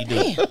what? do. Yeah, you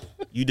do.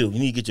 You do. You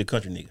need to get your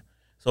country nigga.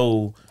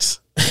 So,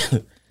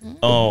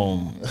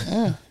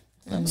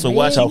 so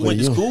while she Talking went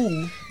to to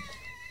you.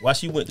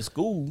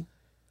 school,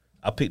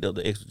 I picked up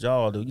the extra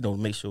job to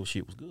make sure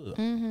shit was good.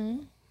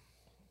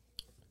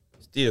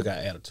 Still got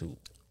attitude.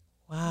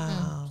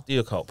 Wow.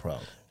 Still caught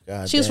problem.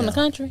 God She was from the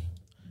damn. country.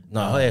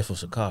 No, her ass from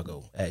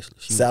Chicago. Actually,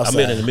 South I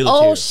met her in the side.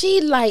 military. Oh,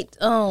 she liked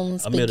met her in the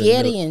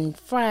spaghetti middle. and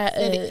fried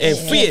And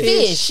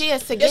fish. She a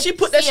Yeah, she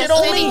put that shit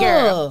on city me.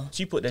 girl.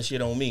 She put that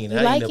shit on me, and You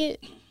I like ate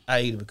it? I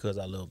ate it because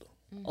I loved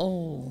her.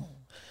 Oh,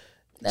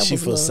 She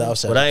from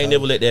Southside. But I ain't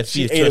never let that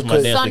fish touch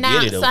my damn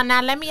spaghetti though. So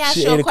now let me ask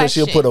She you ate a it because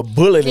question. she'll put a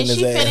bullet in Did his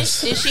she ass.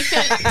 finish? Did she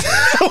finish?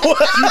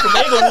 She from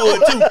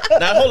Englewood too.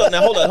 Now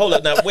hold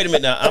up. Now wait a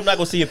minute. Now I'm not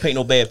gonna see you paint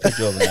no bad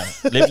picture of her now.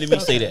 Let me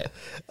say that.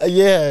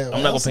 Yeah.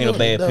 I'm not gonna paint no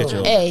bad picture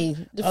of her. Hey,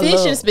 the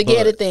fish and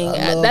spaghetti thing.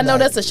 I know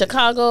that's a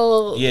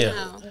Chicago.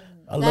 Yeah.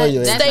 I love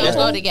you. That don't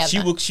go together.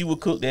 She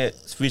would cook that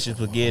fish and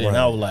spaghetti, and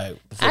I was like,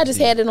 I just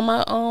had it on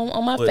my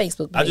But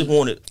Facebook page. I just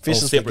wanted Fish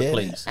on and separate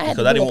spaghetti? plates I had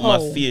because to I do didn't a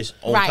want my poll. fish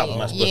on top of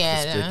my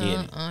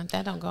spaghetti.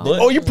 That don't go. But-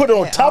 Oh, you put it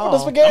on top of the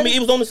spaghetti? I mean, it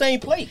was on the same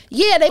plate.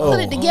 Yeah, they put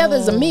it together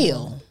as a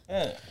meal.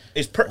 Yeah.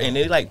 It's and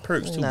they like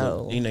perch too.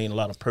 No. But ain't a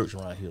lot of perch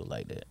around here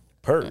like that.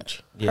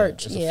 Perch. Yeah,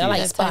 Perch. it's a Yeah, I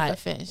like fish. That type spot. of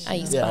fish. I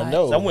eat Yeah, spot. I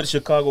know. I went to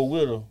Chicago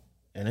with her,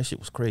 and that shit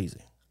was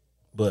crazy.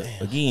 But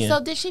again, So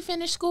did she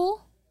finish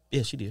school?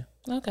 yeah, she did.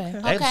 Okay.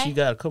 Actually, she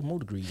got a couple more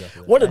degrees after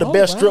that. One of the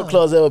best strip wow.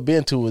 clubs I ever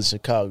been to was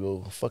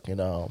Chicago. Fucking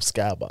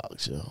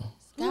Skybox, yo.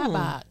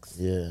 Skybox.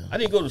 Yeah. I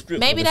didn't go to strip.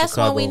 Maybe club in that's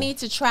one we Chicago. need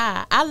to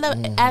try. I love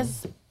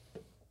as.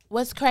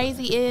 What's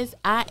crazy is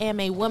I am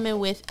a woman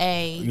with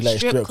a You like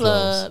strip strip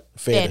club clubs.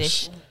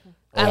 fetish.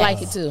 I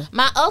like it too.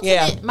 My ultimate,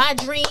 Yeah. my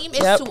dream is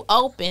Yep. to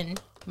open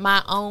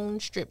my own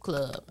strip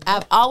club.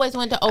 I've always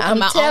wanted to open I'm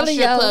my own telling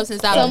strip y'all, club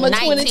since I was summer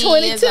 19 years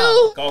 2022.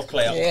 old. Golf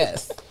clap.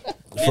 Yes.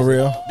 For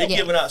real? They're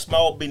giving out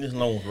small business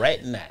loans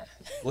right now.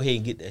 Go ahead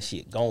and get that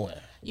shit going.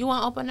 You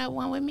want to open up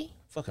one with me?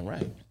 Fucking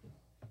right,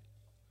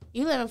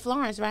 You live in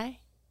Florence, right?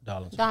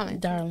 Darlington.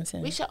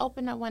 Darlington. We should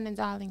open up one in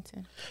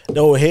Darlington.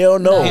 No, hell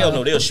no. Hell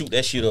no, they'll shoot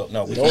that shit up.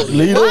 No, Don't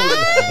leave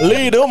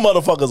them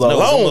motherfuckers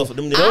alone.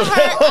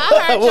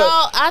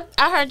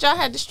 I heard y'all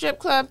had the strip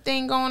club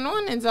thing going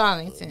on in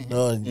Darlington.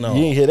 No, No.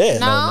 you ain't hear that.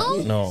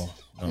 No? No.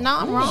 No,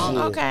 I'm wrong.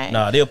 Okay.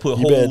 Nah, they'll put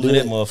You better holes do in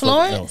that it. motherfucker.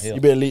 Florence? No, hell.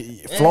 You better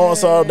leave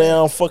Florence all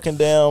down, fucking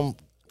down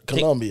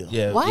Columbia.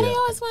 Yeah. Why yeah. they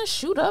always want to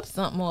shoot up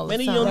something all the Man,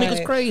 these time? young niggas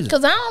Right. crazy.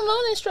 Because I don't know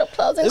any strip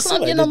clubs in It's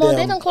Columbia like no the more. They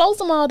damn- done closed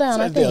them all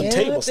down, I It's like think. damn Yeah,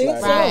 I table think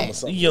slide so. down or Right.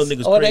 something. These young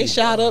niggas Or crazy. they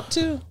shot up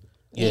too.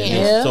 Yeah.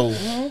 Yeah.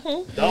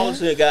 So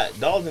Darlington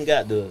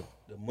got the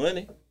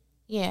money.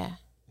 Yeah.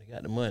 They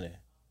got the money.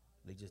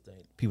 They just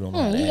ain't. People don't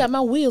know how You to got act.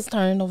 my wheels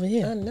turned over I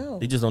here. know.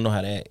 They just don't know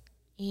how to act.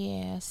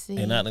 Yeah, see.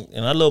 And I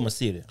love my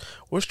city.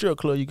 What strip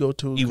club you go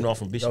to? Even off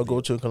from Y'all Bishop.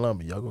 go to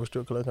Columbia. Y'all go to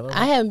strip club in Columbia?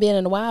 I haven't been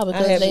in a while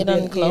because they haven't done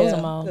been- closed yeah,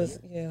 them all. 'cause,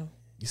 Yeah,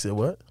 You said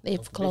what?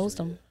 They've closed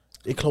them.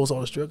 They close all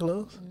the strip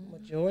clubs?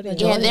 majority.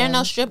 Yeah, there are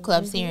no strip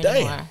clubs here Damn.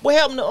 anymore. What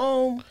happened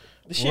to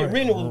the shit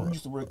Rennie was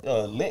used to work There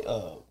are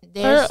Leroy's?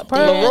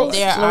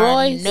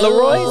 no Leroy's?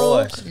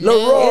 Leroy's. strip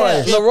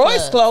Leroy's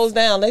clubs. closed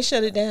down. They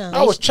shut it down.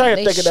 I was trying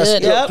to they think of that should.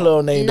 strip Yep.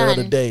 club name the other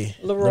None. day.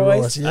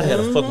 Leroy's. yeah. I had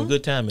a fucking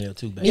good time in there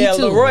too, baby. Yeah,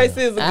 too. Leroy's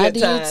is a I good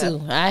did time.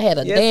 too. I had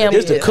a Yes, damn it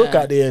It's the is. cook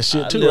out there and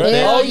shit I too, live right?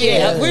 there. Oh yeah.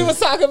 Yeah. We was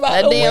talking about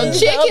A the damn wings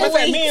chicken the other Was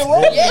that week. me and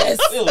Rose? Yes.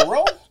 It was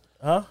Rose?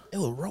 Huh? It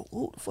was Rose.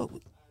 Who the fuck?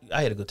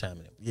 I had a good time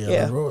in there.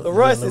 Yeah,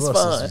 Leroy's is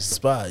fun. a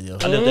spot, yo.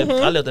 I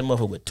left that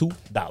motherfucker with $2.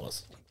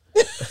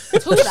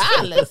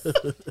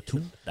 $2.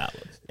 $2.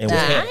 And Nah,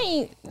 was I happy,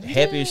 ain't.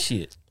 happy as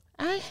shit.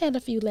 I had a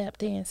few lap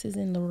dances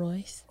in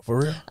Leroy's. For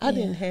real? I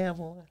didn't have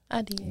one.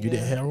 I did. You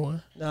didn't have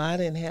one? No, I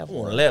didn't have I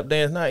want a one. lap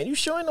dance night. You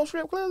sure ain't no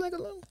strip club, nigga?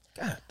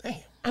 God damn.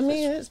 I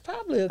mean, it's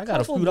probably a I got a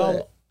couple, few but-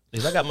 dollars.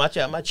 If I got my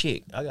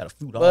check. I got a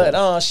few dollars.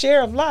 But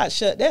Sheriff Lot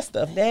shut that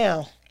stuff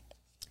down.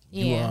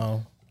 Yeah.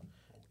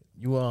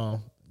 You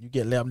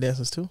get lap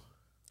dances too?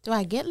 Do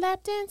I get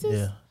lap dances?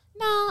 Yeah.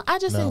 No, I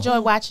just No.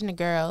 enjoy watching the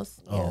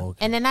girls. Oh,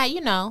 okay. And then I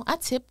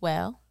tip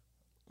well.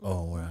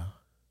 Oh wow.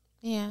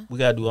 Yeah. we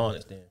gotta do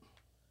Onyx then.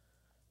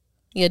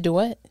 You do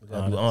what? We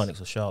gotta do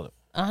Onyx or Charlotte.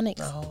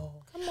 Onyx. Oh,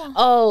 Come on.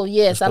 Oh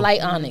yes, I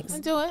like Onyx.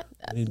 Let's do it.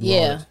 We do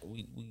Yeah. Onyx.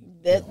 We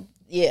That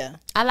yeah.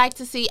 I like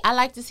to see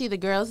the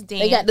girls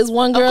dance. They got this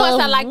one girl. Of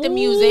course I like the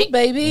music. Ooh,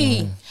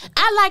 baby.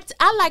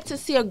 I like to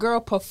see a girl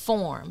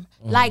perform.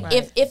 Like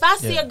if I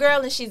see a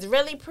girl and she's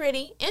really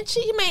pretty, and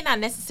she may not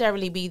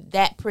necessarily be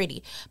that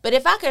pretty, but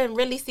if I can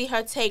really see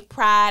her take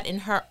pride in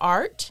her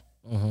art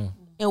and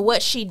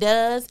what she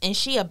does, and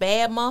she a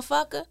bad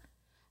motherfucker,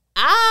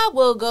 I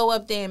will go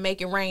up there and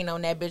make it rain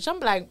on that bitch. I'm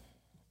like,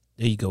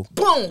 there you go.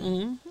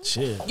 boom,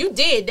 Shit. you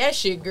did that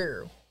shit,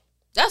 girl.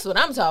 That's what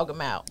I'm talking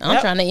about. I'm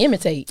trying to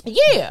imitate.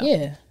 Yeah.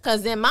 Yeah.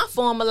 Cause in my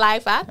former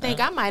life, I think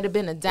I might have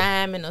been a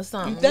diamond or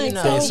something. think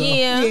know? so?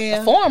 Yeah.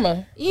 Yeah.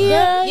 Former.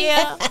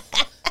 Yeah.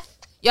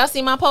 Y'all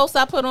see my post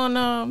I put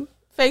on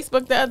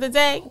Facebook the other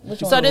day?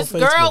 So this On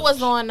girl Facebook?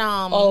 was on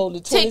the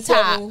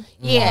TikTok. 27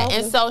 Yeah,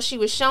 and so she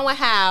was showing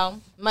how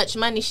much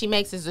money she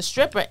makes as a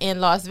stripper in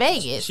Las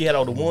Vegas. She had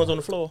all the ones on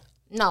the floor.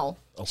 No.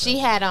 She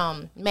had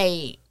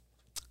made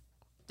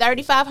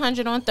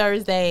 $3,500 on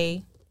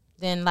Thursday,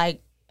 then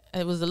like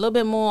it was a little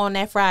bit more on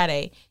that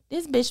Friday.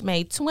 This bitch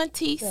made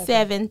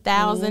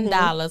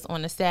 $27,000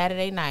 on a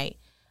Saturday night.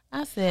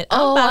 I said, I'm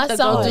Oh, about I to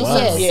saw go it. do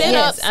Yes, some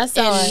yes, sit-ups I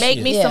saw and it.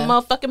 make me Yeah. some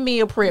motherfucking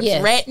meal preps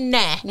Yes. right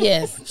now.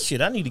 Yes.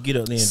 Shit, I need to get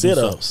up there and Sit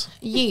do ups. something.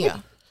 Yeah.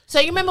 So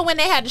you remember when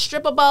they had the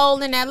stripper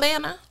bowl in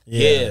Atlanta?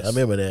 Yeah, Yes. I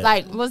remember that.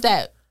 Like, what was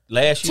that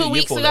Last year, 2 year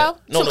weeks before ago?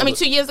 that.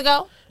 2 years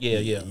ago?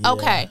 Yeah.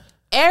 Okay.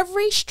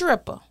 Every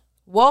stripper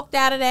walked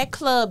out of that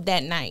club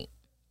that night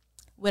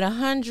with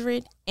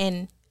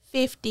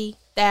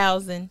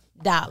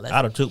 $150,000.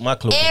 I done took my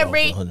clothes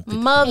Every off for $150.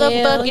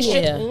 motherfucking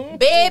shit.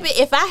 Baby,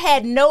 if I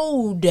had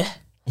knowed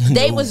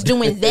they was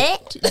doing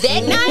that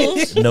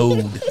night, No.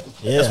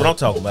 That's what I'm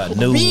talking about.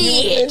 No.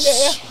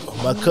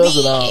 bitch. My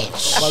cousin,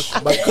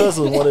 my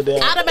cousin one of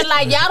them. I'd have been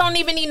like, y'all don't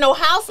even need no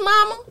house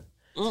mama.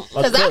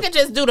 Because I could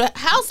just do the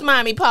house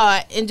mommy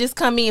part and just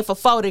come in for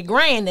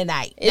 $40,000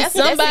 tonight. It's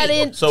That's somebody,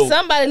 it. So-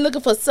 somebody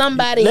looking for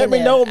somebody. Let in me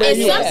there. know, man.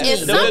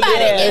 If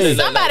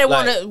somebody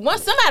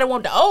Like-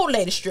 want the old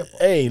lady stripper.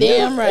 Hey,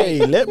 Damn right. Hey,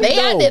 let me They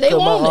know. out there, they 'cause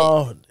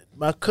want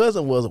my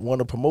cousin was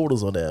one of the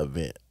promoters on that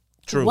event.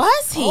 True.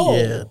 Was he?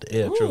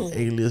 Yeah, true.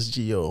 A-list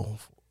Geo.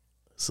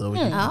 So we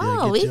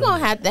We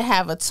gonna have to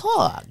have a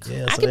talk.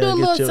 Yeah, I so can do a they'll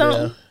little get you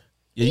something. there.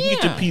 Yeah, you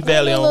get your Yeah.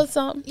 P-Valley A little on.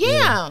 something.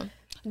 Yeah.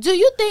 Do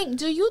you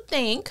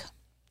think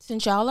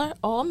since y'all are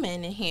all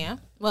men in here,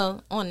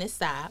 well, on this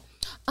side,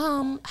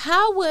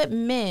 how would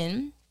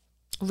men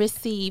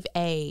receive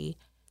a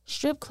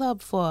strip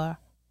club for,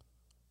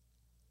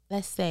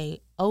 let's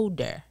say,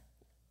 older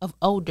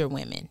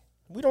women?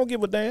 We don't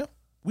give a damn.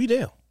 We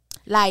there.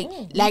 Like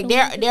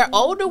they're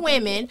older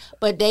women,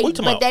 but they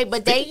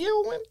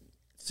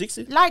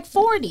 60? like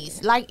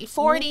 40s, like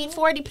 40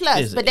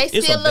 plus, but they It's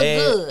still some look bad-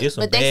 good. It's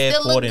some But they bad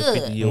still look 40 and 50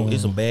 good. year old.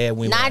 It's some bad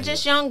women. Not out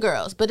just there. young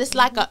girls, but it's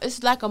like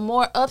a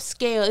more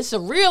upscale. It's a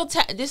real.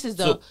 This is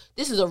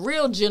a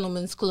real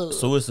gentleman's club.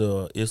 So it's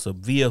a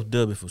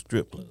VFW for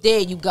strip club. There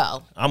you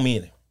go. I'm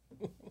in it.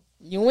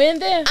 You in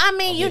there? I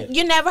mean,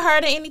 you never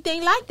heard of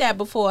anything like that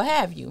before,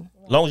 have you?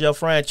 As long as y'all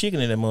frying chicken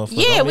in that motherfucker.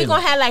 Yeah, I'm we in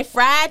gonna it. have like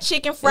fried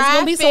chicken, fried It's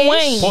gonna be fish. some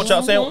wings. Pork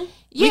chop sandwich.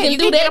 Yeah, We can you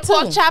do can that get a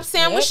pork too. chop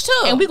sandwich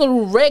too. And we gonna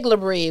do regular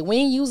bread. We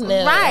ain't using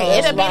that. right,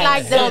 it'll be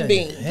like the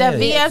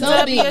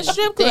VFW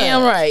strip club.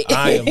 Damn right.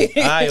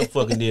 I am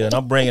fucking there, and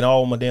I'm bringing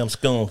all my damn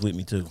scums with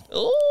me too.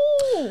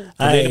 Ooh,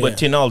 But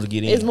 $10 to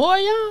get in. it's more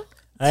y'all.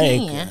 I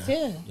ain't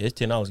Yeah, it's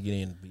 $10 to get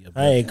in.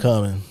 I ain't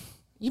coming.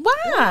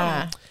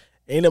 Why?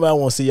 Ain't nobody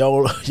want to see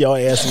y'all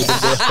ass with the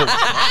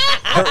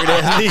hurt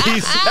ass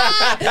knees.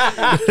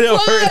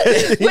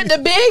 With the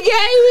big game.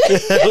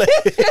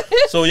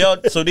 So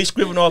they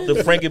scribbling off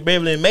the Frankie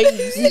Beverly and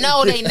Mays.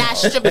 No, they not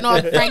stripping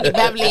off Frankie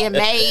Beverly and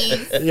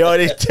Mays. Y'all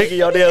they taking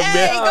y'all damn Hey,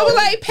 mess. go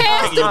like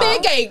past the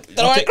big game.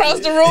 Throw it across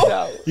the room.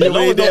 As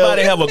long as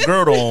nobody have a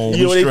girdle on,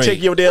 You know we they straight.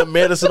 take your damn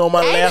medicine on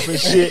my lap and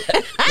shit.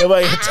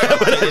 Nobody can tell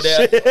me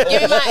that shit.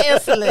 Give me my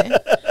insulin.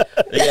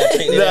 They got to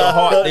take their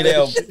heart, they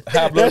have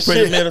high blood That pressure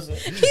shit- medicine.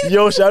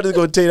 Yo, I'm just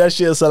gonna tell you that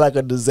shit sound like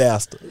a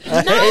disaster. It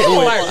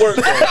might work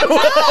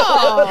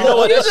though. You know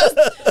what?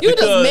 You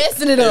just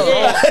messing it up.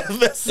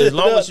 As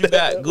long as you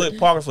got good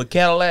parking for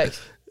Cadillacs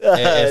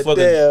and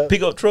fucking Damn.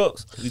 pickup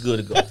trucks, we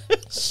good to go.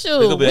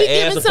 Shoot, gonna be we an ass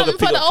giving to something fucking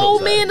for the pickup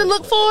old trucks men to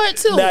look forward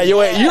to. Now you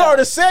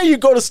already said you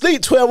go to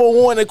sleep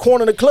 12:01 in the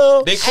corner of the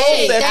club. They close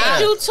Hey, that they time.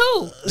 do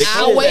too. They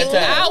close that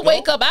time. I'll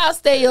wake up. I'll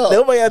stay up.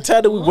 Nobody got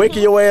time to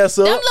waking your ass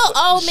up. Them little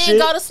old men Shit.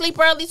 go to sleep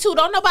early too.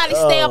 Don't nobody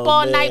stay up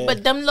all man. night,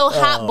 but them little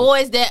hot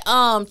boys that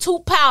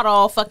toot powder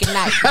all fucking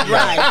night.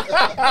 Right.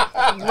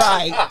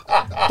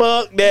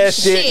 Fuck that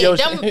shit, yo.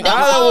 them I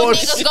don't old want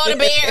niggas go to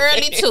bed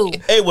early too.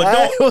 Hey,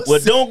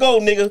 don't go,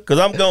 nigga, because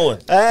I'm going.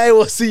 I ain't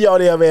want to see y'all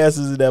damn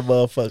asses in that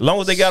motherfucker. As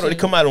long as they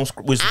come out with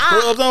some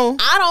scrubs on.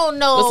 I don't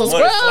know. With some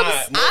scrubs?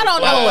 I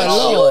don't know what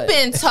Lord. you've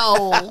been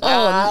told,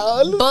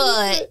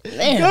 but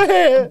Go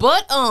ahead.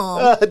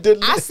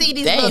 I see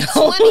these little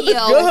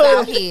 20-year-olds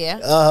out here.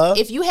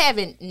 If you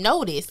haven't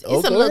noticed,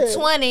 it's some go little ahead.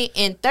 20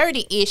 and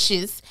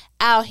 30-ishes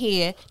out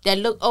here that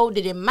look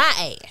older than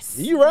my ass.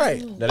 You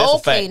right. Now, that's a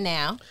Okay, fact.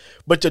 now.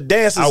 But your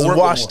dances I is work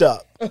with washed one.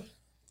 up.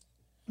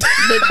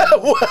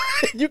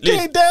 You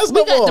can't dance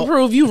no We got to more.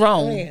 prove you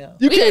wrong.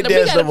 You can't we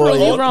dance gotta no more. prove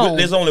you Yo. wrong.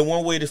 There's only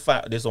one way to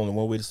solve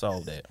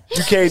that.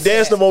 You can't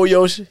dance no more,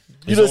 Yoshi.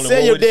 You There's done only said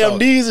one your way to damn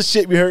solve it. knees and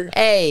shit be hurt.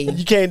 Hey,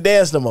 You can't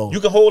dance no more.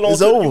 You can hold on It's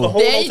to over. you can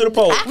hold on to the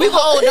pole. I can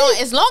hold on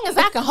as long as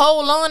I can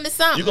hold on to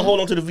something. You can hold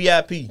on to the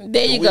VIP.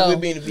 There you go. We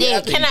be in the Yeah,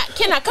 VIP.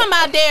 can I come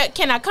out there?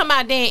 Can I come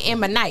out there in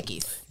my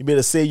Nikes? You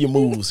better say your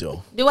moves,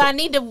 yo. Do I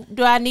need to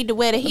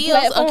wear the heels,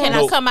 or can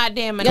I platforms? come out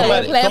there in my Yeah, Come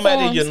out, Nikes? come out there in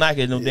platforms. your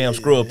Nike and them damn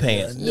scrub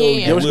pants. Yo,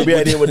 Yeah. Yoshi be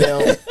out there with damn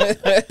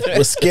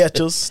with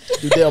Skechers,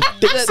 you damn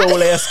thick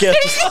soul ass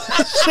Skechers.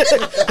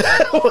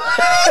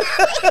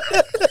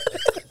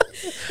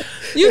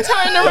 you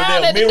turning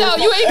around at the door.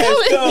 You ain't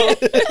coming.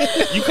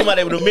 You come out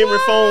there with the memory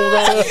phones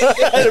on.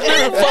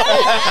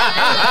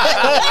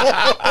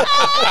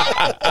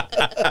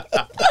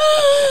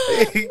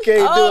 You can't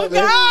do Oh it,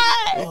 man.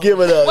 God! Give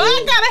it up. Why yo.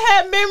 I gotta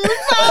have memory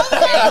phones?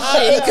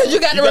 Because you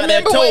got to You got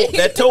remember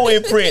that toe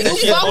imprint. That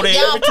shit go Y'all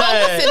there every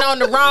focusing time. on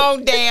the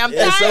wrong damn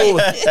It's thing.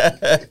 over.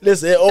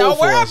 Listen, it's over Don't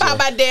for worry us. about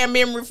my damn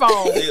memory phone.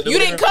 the You didn't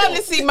memory come phone.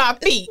 to see my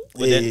feet.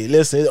 Yo. Hey,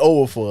 listen, it's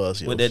over for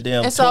us. Yo. With that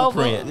damn It's toe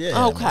over. print.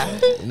 Yeah, Okay.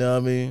 You know what I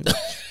mean?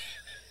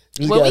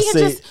 You Well, gotta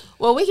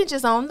we can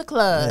just own the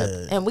club,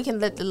 and we can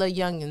let the little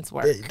youngins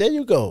work. there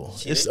you go.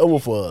 It's over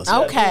for us.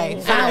 Okay,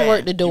 I'll fine.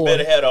 work the You door.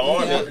 better have the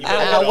army. You better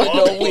have I'll the go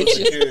army with put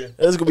you. security.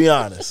 Let's go be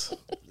honest.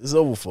 It's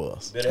over for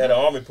us. Better have the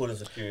army put in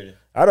security.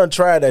 I done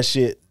tried that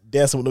shit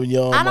dancing with them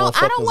young I don't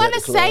motherfuckers want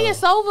at to the say club.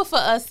 it's over for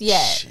us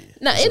yet.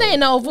 No, it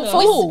ain't over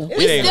for who.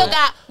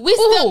 We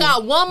still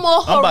got one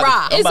more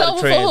hurrah. It's over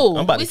for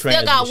who? We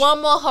still got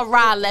one more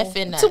hurrah left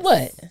in us. To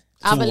what?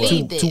 I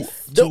believe this.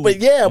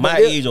 My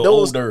age or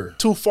those older.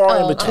 too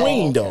far in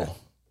between though.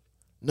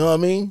 Know what I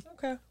mean?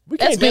 Okay. We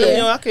can't That's do good.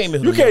 that. I can't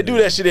miss You can't do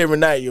that shit every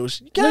night, yo. You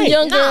The can't.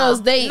 young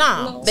girls, they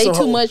So-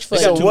 too much for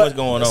They got you. too much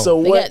going on.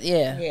 So They what? got,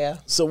 yeah. Yeah.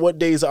 So what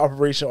days of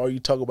operation are you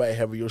talking about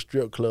having your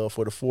strip club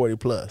for the 40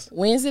 plus?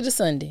 Wednesday to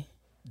Sunday.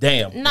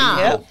 Damn. No,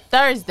 Yep.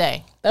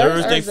 Thursday.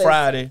 Thursday,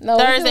 Friday. No,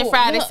 Thursday,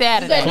 Friday,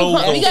 Saturday.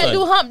 Close on We got to Sunday.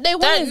 do hump day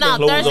Wednesday. No,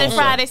 Close Thursday, on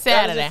Friday,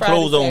 Saturday. Thursday, Friday.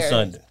 Close on Saturday.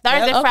 Sunday.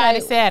 Thursday, Okay. Friday,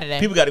 Saturday.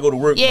 People got to go to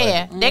work.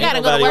 Yeah, Monday. they got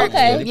to go to Ain't work.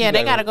 nobody else Okay. Yeah,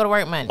 they got to go to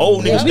work Monday.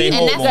 Old niggas stay And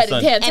home that's on got to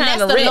Sunday. have And time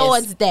that's to the rest.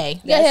 Lord's Day. You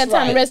got to have That's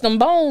time to right. rest them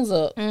bones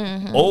up.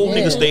 Old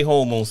niggas stay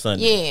home on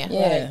Sunday. Yeah.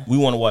 Yeah. We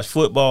want to watch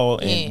football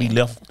and Yeah. be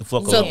left the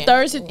fuck So alone.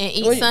 Thursday And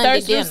eat what, Sunday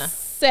Thursday dinner.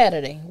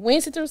 Saturday.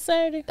 Wednesday through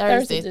Saturday?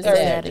 Thursday to through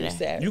Saturday.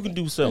 Saturday. You can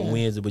do something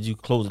Wednesday, but you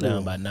close it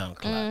down by 9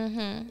 o'clock.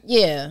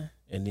 Yeah.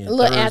 And then A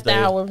little Thursday, after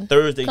hour.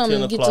 Thursday Come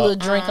 10 and get your little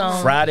o'clock. drink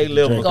on. Friday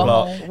 11 Go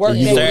o'clock. home. Work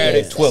day. Saturday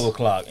Yes. 12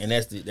 o'clock. And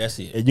that's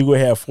it. And you gonna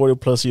have 40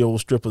 plus year old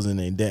strippers in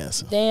there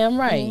dancing. Damn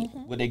right.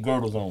 With their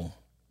girdles on.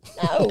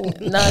 No,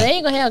 they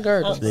ain't gonna have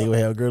girdles. They gonna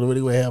have girls. What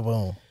they gonna have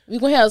on? We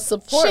gonna have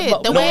support. Shit, We the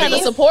gonna way have a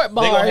these- support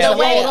gonna bars. have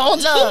to hold on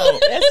to.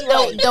 That's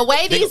right. The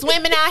way these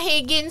women out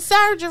here getting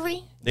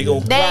surgery, They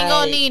go. they ain't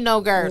gonna Right. need no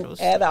girdles.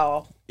 At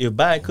all. If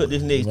Biden cut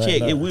this next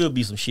check, now. it will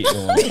be some shit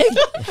going on.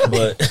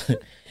 But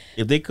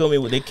if they come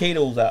in with their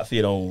Kato's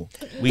outfit on,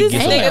 we This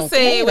get nigga some.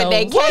 said with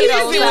they What is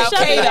it with Kato's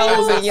out.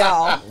 Kato's and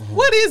y'all?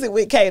 What is it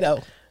with Kato?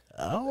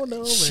 I don't know,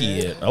 man.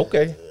 Shit.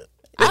 Okay.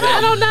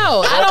 I don't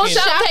know. I don't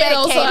shop shop at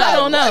Kato, so I Kato.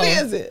 don't know. What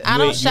is it? I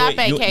don't shop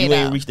at You ain't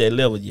Kato. reached that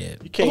level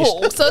yet. You can't.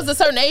 Oh, so it's a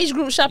certain age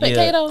group shop at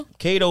Kato?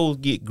 Kato's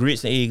get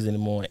grits and eggs in the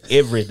morning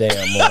every damn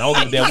morning. I don't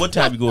give a damn what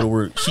time you go to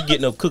work. She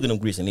getting up cooking them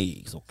grits and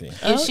eggs. Okay.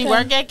 If she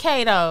work at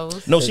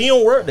Kato's, No, she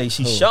don't work there.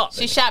 She shop.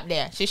 she shop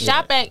there. She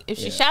shop at if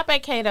she shop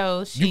at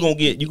Kato's, You gonna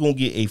get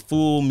a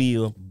full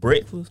meal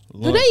breakfast.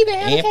 Do they even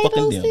have and a fucking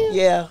Kato dinner. still?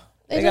 Yeah.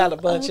 They They got do?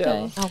 a bunch of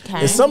them.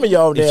 okay. And some of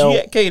y'all If down. she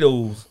at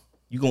Kato's,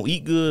 you gonna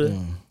eat good.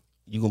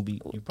 You gonna be. You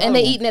And they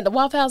probably- eating at the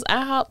Waffle House,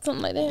 IHOP,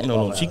 something like that?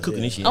 No, she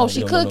cooking this shit. Oh,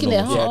 she cooking it,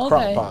 She huh? got Okay.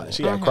 crock pot.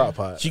 She got crock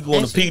pot. She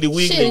going to Piggly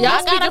Wiggly. Shit, y'all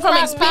got speaking a from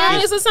crock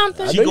experience or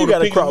something? I She know go you to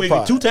got a Piggly crock Wiggly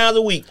pot. 2 times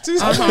a week.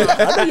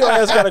 I know your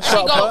ass got a She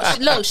crock go pot.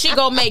 look. She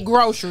go make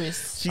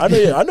groceries. I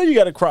know you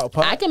got a crock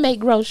pot. I can make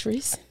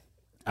groceries.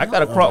 I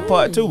got a crock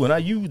pot too, and I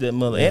use that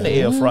mother and the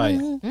air fryer.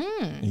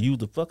 And use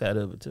the fuck out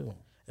of it too.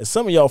 And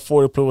some of y'all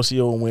 40 plus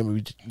year old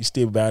women, you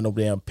still buying no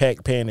damn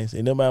pack panties,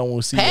 and nobody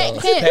want to see y'all.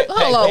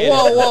 Hold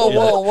on,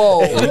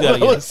 whoa. You gotta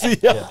Wanna get see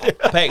y'all.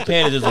 pack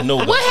panties is a no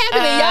go. What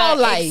happened in y'all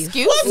life?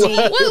 Excuse me.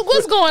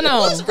 What's going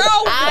on?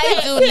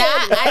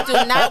 I do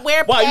not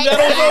wear. Why you got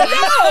on some?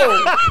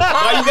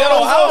 Why you got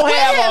on? I don't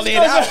have all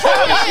that. I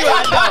promise you I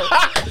don't.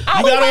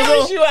 You got on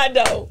some? You I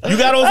know. You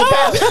got on some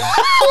panties?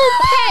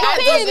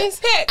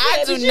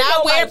 I do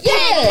not wear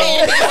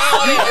pants.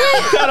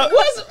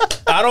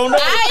 I don't know.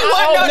 I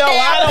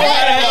I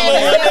don't have them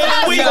on one day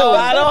this week. No,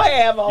 I don't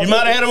have them. You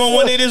might have had them on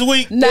one day this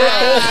week. Nah.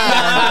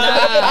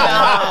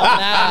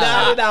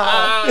 Not at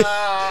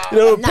all. You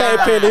know, pack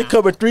panties, they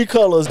come in 3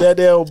 colors. That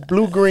damn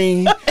blue,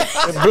 green,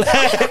 and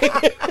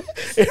black.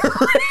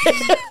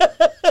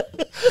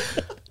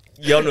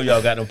 Y'all know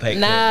y'all got them pack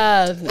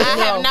panties. Nah. I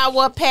have not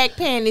worn pack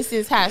panties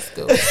since high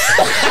school.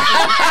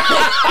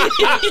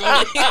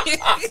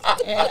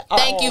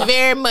 Thank you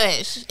very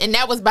much. And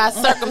that was by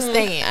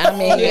circumstance. I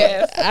mean,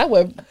 I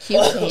wear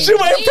cute pants. She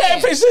wear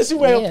pack panties. She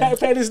wear Yeah. pack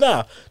panties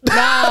now.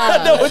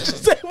 I know what you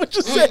say. What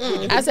you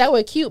say? I said I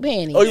wear cute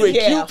panties. Oh, you wear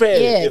Yeah. cute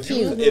panties? Yeah, If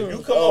you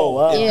cute. come Oh,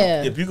 wow.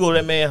 Yeah. if you go to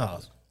that man's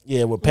house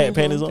Yeah, with pack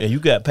panties on. and you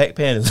got pack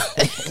panties,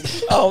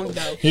 Oh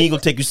no. he ain't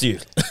gonna take you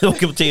serious. I'm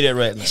gonna tell you that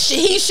right now.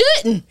 He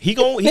shouldn't. He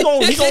gon' hit.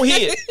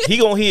 He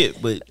gon'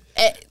 hit, but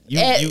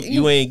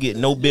you ain't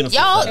getting no benefit.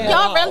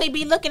 Y'all really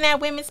be looking at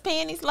women's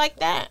panties like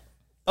that?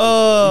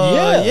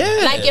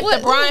 Yeah. Like if the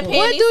Brian panties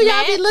What do y'all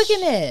match? be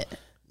looking at?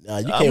 Nah,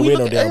 you can't we wear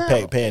no look- damn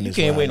pack panties.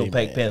 You can't wear around no me,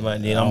 pack man. panties,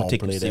 man. Then I I'm don't gonna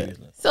take you play that.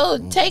 seriously. So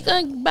take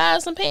and buy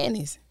some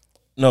panties.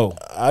 No,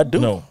 I do.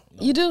 no,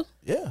 You do?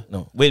 Yeah.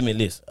 no. Wait a minute,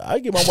 listen. I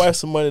give my wife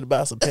some money to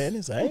buy some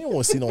panties. I ain't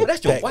want to see no.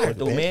 That's your pack wife,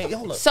 though, panties. man.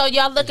 Y'all look. So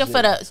y'all looking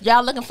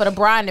for the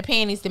bra and the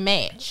panties to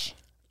match?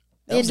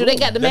 Yeah, do they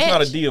got the That's match?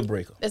 not a deal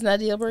breaker. That's not a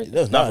deal breaker.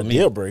 That's Not not for a me.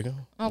 deal breaker.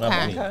 Not for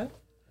me. Okay.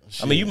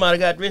 I mean, you might have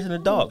got dressed in the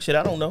dark. Shit,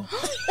 I don't know.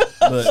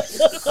 But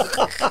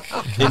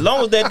as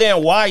long as that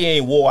damn wire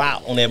ain't wore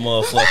out on that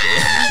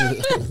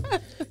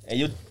motherfucker, and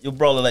your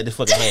bro look like the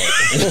fucking hand.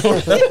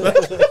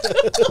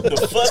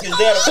 The fuck is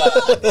that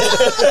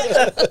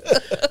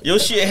about? Your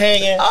shit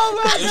hanging.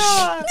 Oh my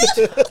god.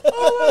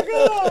 Oh my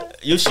god.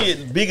 Your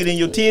shit bigger than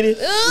your titty.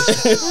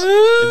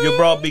 If your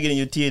bra bigger than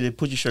your titty,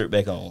 put your shirt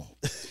back on.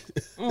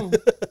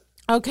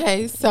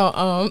 Okay,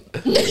 so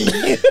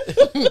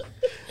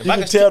If I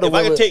can tell the if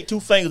I women- can take 2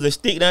 fingers and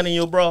stick down in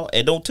your bra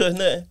and don't touch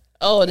nothing,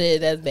 Oh,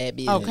 that's bad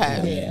business.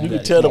 Okay. Yeah. You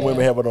can tell the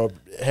women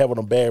having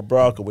a bad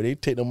bra, cause when they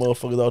take them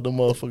motherfuckers off, them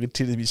motherfucking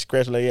titties be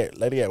scratching like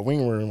they got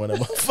wingworm on that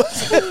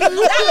motherfucker.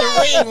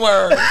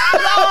 Ringworm.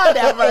 Lord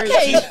have mercy.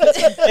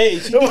 Hey,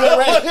 she do that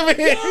right.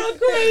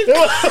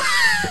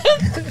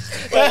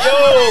 Like, yo,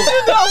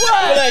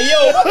 like, yo,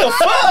 what the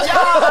fuck?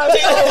 Y'all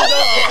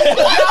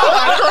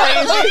are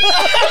crazy.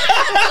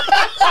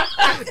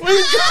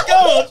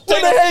 What the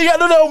hell you got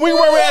to do that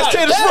wingworm ass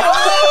titties from?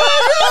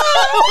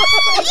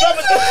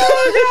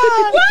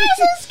 Why is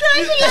he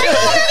screaming like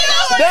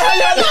That's how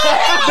y'all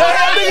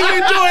niggas be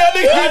doing.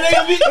 Y'all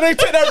niggas be they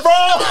take that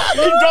bra.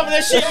 You dropping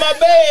that shit in my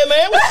bed,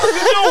 man. What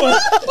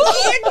the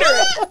fuck you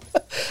doing?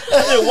 I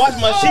just wash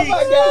my sheets. Oh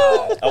my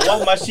God. I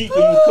wash my sheets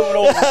when you coming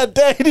over.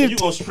 Dang, You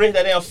gonna stretch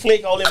that damn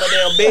flake all in my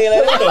damn bed?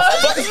 Like, what the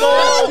fuck is going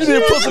on? you need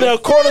to put some damn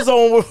corners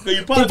on.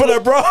 You probably put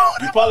that bra.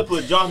 You probably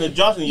put Johnson &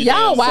 Johnson in your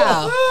Y'all damn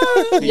wow.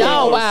 sock.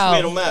 Y'all Spit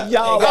wow. them out.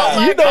 Y'all, Hey,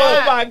 God. You know,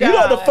 oh my God. you know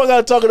what the fuck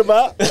I'm talking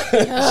about.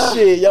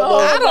 Shit, y'all know.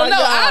 I don't know.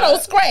 I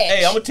don't scratch.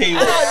 Hey, I'm gonna tell you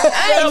what.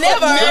 I ain't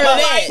never heard of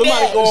that.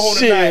 Somebody go home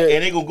Shit. tonight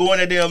and they gonna go in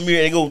that damn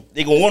mirror.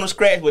 They gonna want to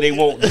scratch, but they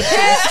won't.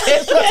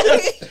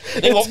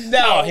 They gonna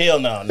no hell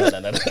no.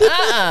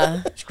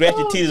 Scratch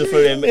your teeth in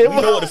front of that.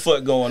 We know what the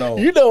fuck going on.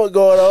 You know what's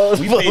going on.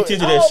 We pay attention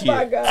to that Oh shit.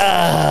 my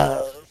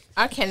God.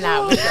 I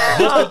cannot with that.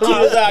 Bust the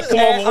tears out, come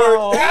over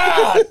work.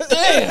 God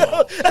damn.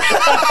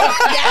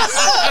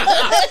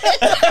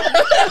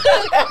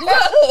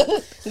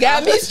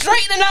 Got me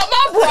straightening out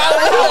my bra.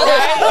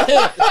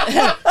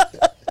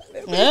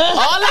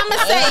 All I'ma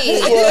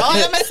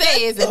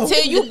say is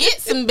until you get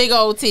some big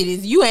old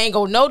titties, you ain't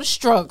gonna know the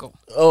struggle.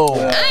 Oh,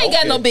 I ain't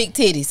got no big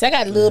titties. I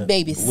got little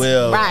babies.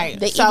 Well, Right.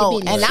 They So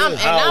itty bitty and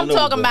shit. I'm know,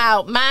 talking but-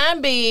 about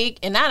mine big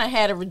and I done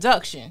had a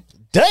reduction.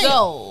 damn.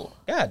 So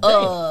God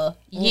damn.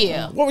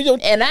 yeah. What was your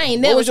And I ain't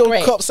what never was your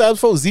scratched. cup size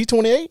before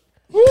Z28?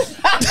 No,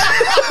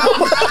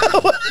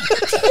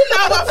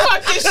 but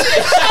fuck this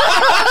shit.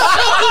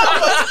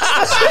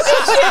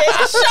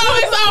 The show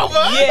is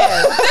over.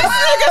 Yeah. This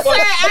nigga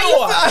said,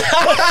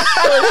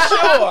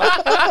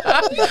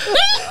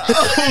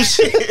 Oh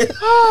shit.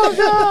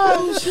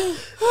 Oh shit.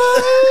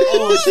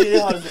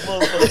 That hard as a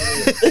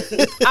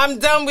motherfucker. I'm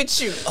done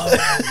with you.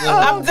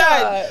 I'm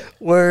done.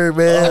 Word,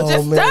 man.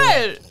 Just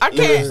done. I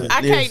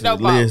can't no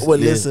more. Well,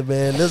 listen,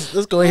 man.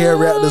 Let's go ahead and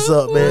wrap this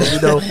up, man.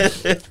 You know,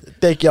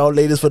 thank y'all,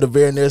 ladies, for the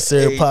very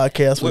necessary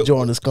podcast for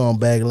joining the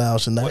Scumbag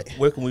Lounge tonight.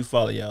 Where can we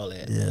follow y'all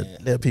at? Yeah, man?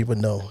 let people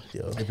know.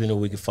 Yo. Let people know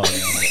we can follow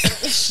y'all at.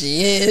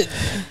 Shit.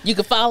 You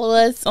can follow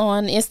us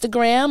on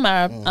Instagram,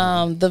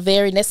 our The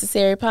Very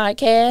Necessary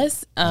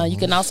Podcast. You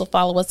can also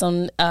follow us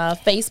on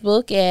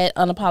Facebook at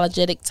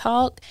Unapologetic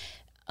Talk,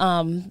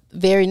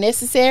 Very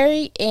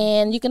Necessary.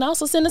 And you can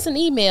also send us an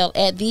email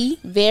at the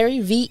very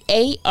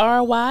VARY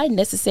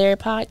Necessary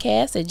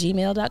Podcast at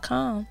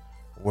gmail.com.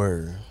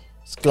 Word.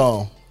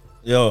 Scum.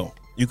 Yo,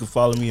 you can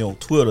follow me on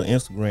Twitter,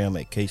 Instagram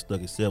at K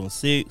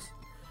Stucky76.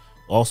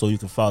 Also, you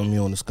can follow me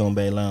on the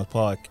Scumbag Lounge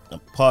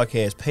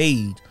podcast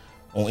page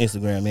on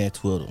Instagram and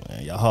Twitter,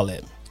 man. Y'all holla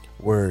at me.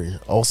 Word.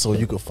 Also,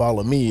 you can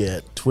follow me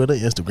at Twitter,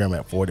 Instagram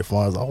at 40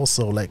 Fonz.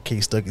 Also, like K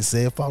Stucky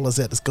said, follow us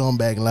at the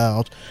Scumbag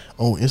Lounge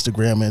on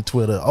Instagram and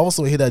Twitter.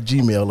 Also, hit our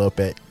Gmail up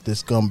at the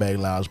Scumbag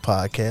Lounge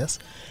Podcast.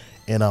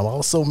 And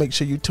also make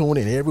sure you tune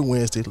in every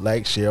Wednesday.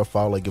 Like, share,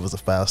 follow, give us a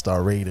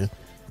 5-star rating.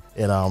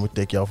 And we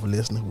thank y'all for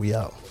listening. We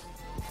out.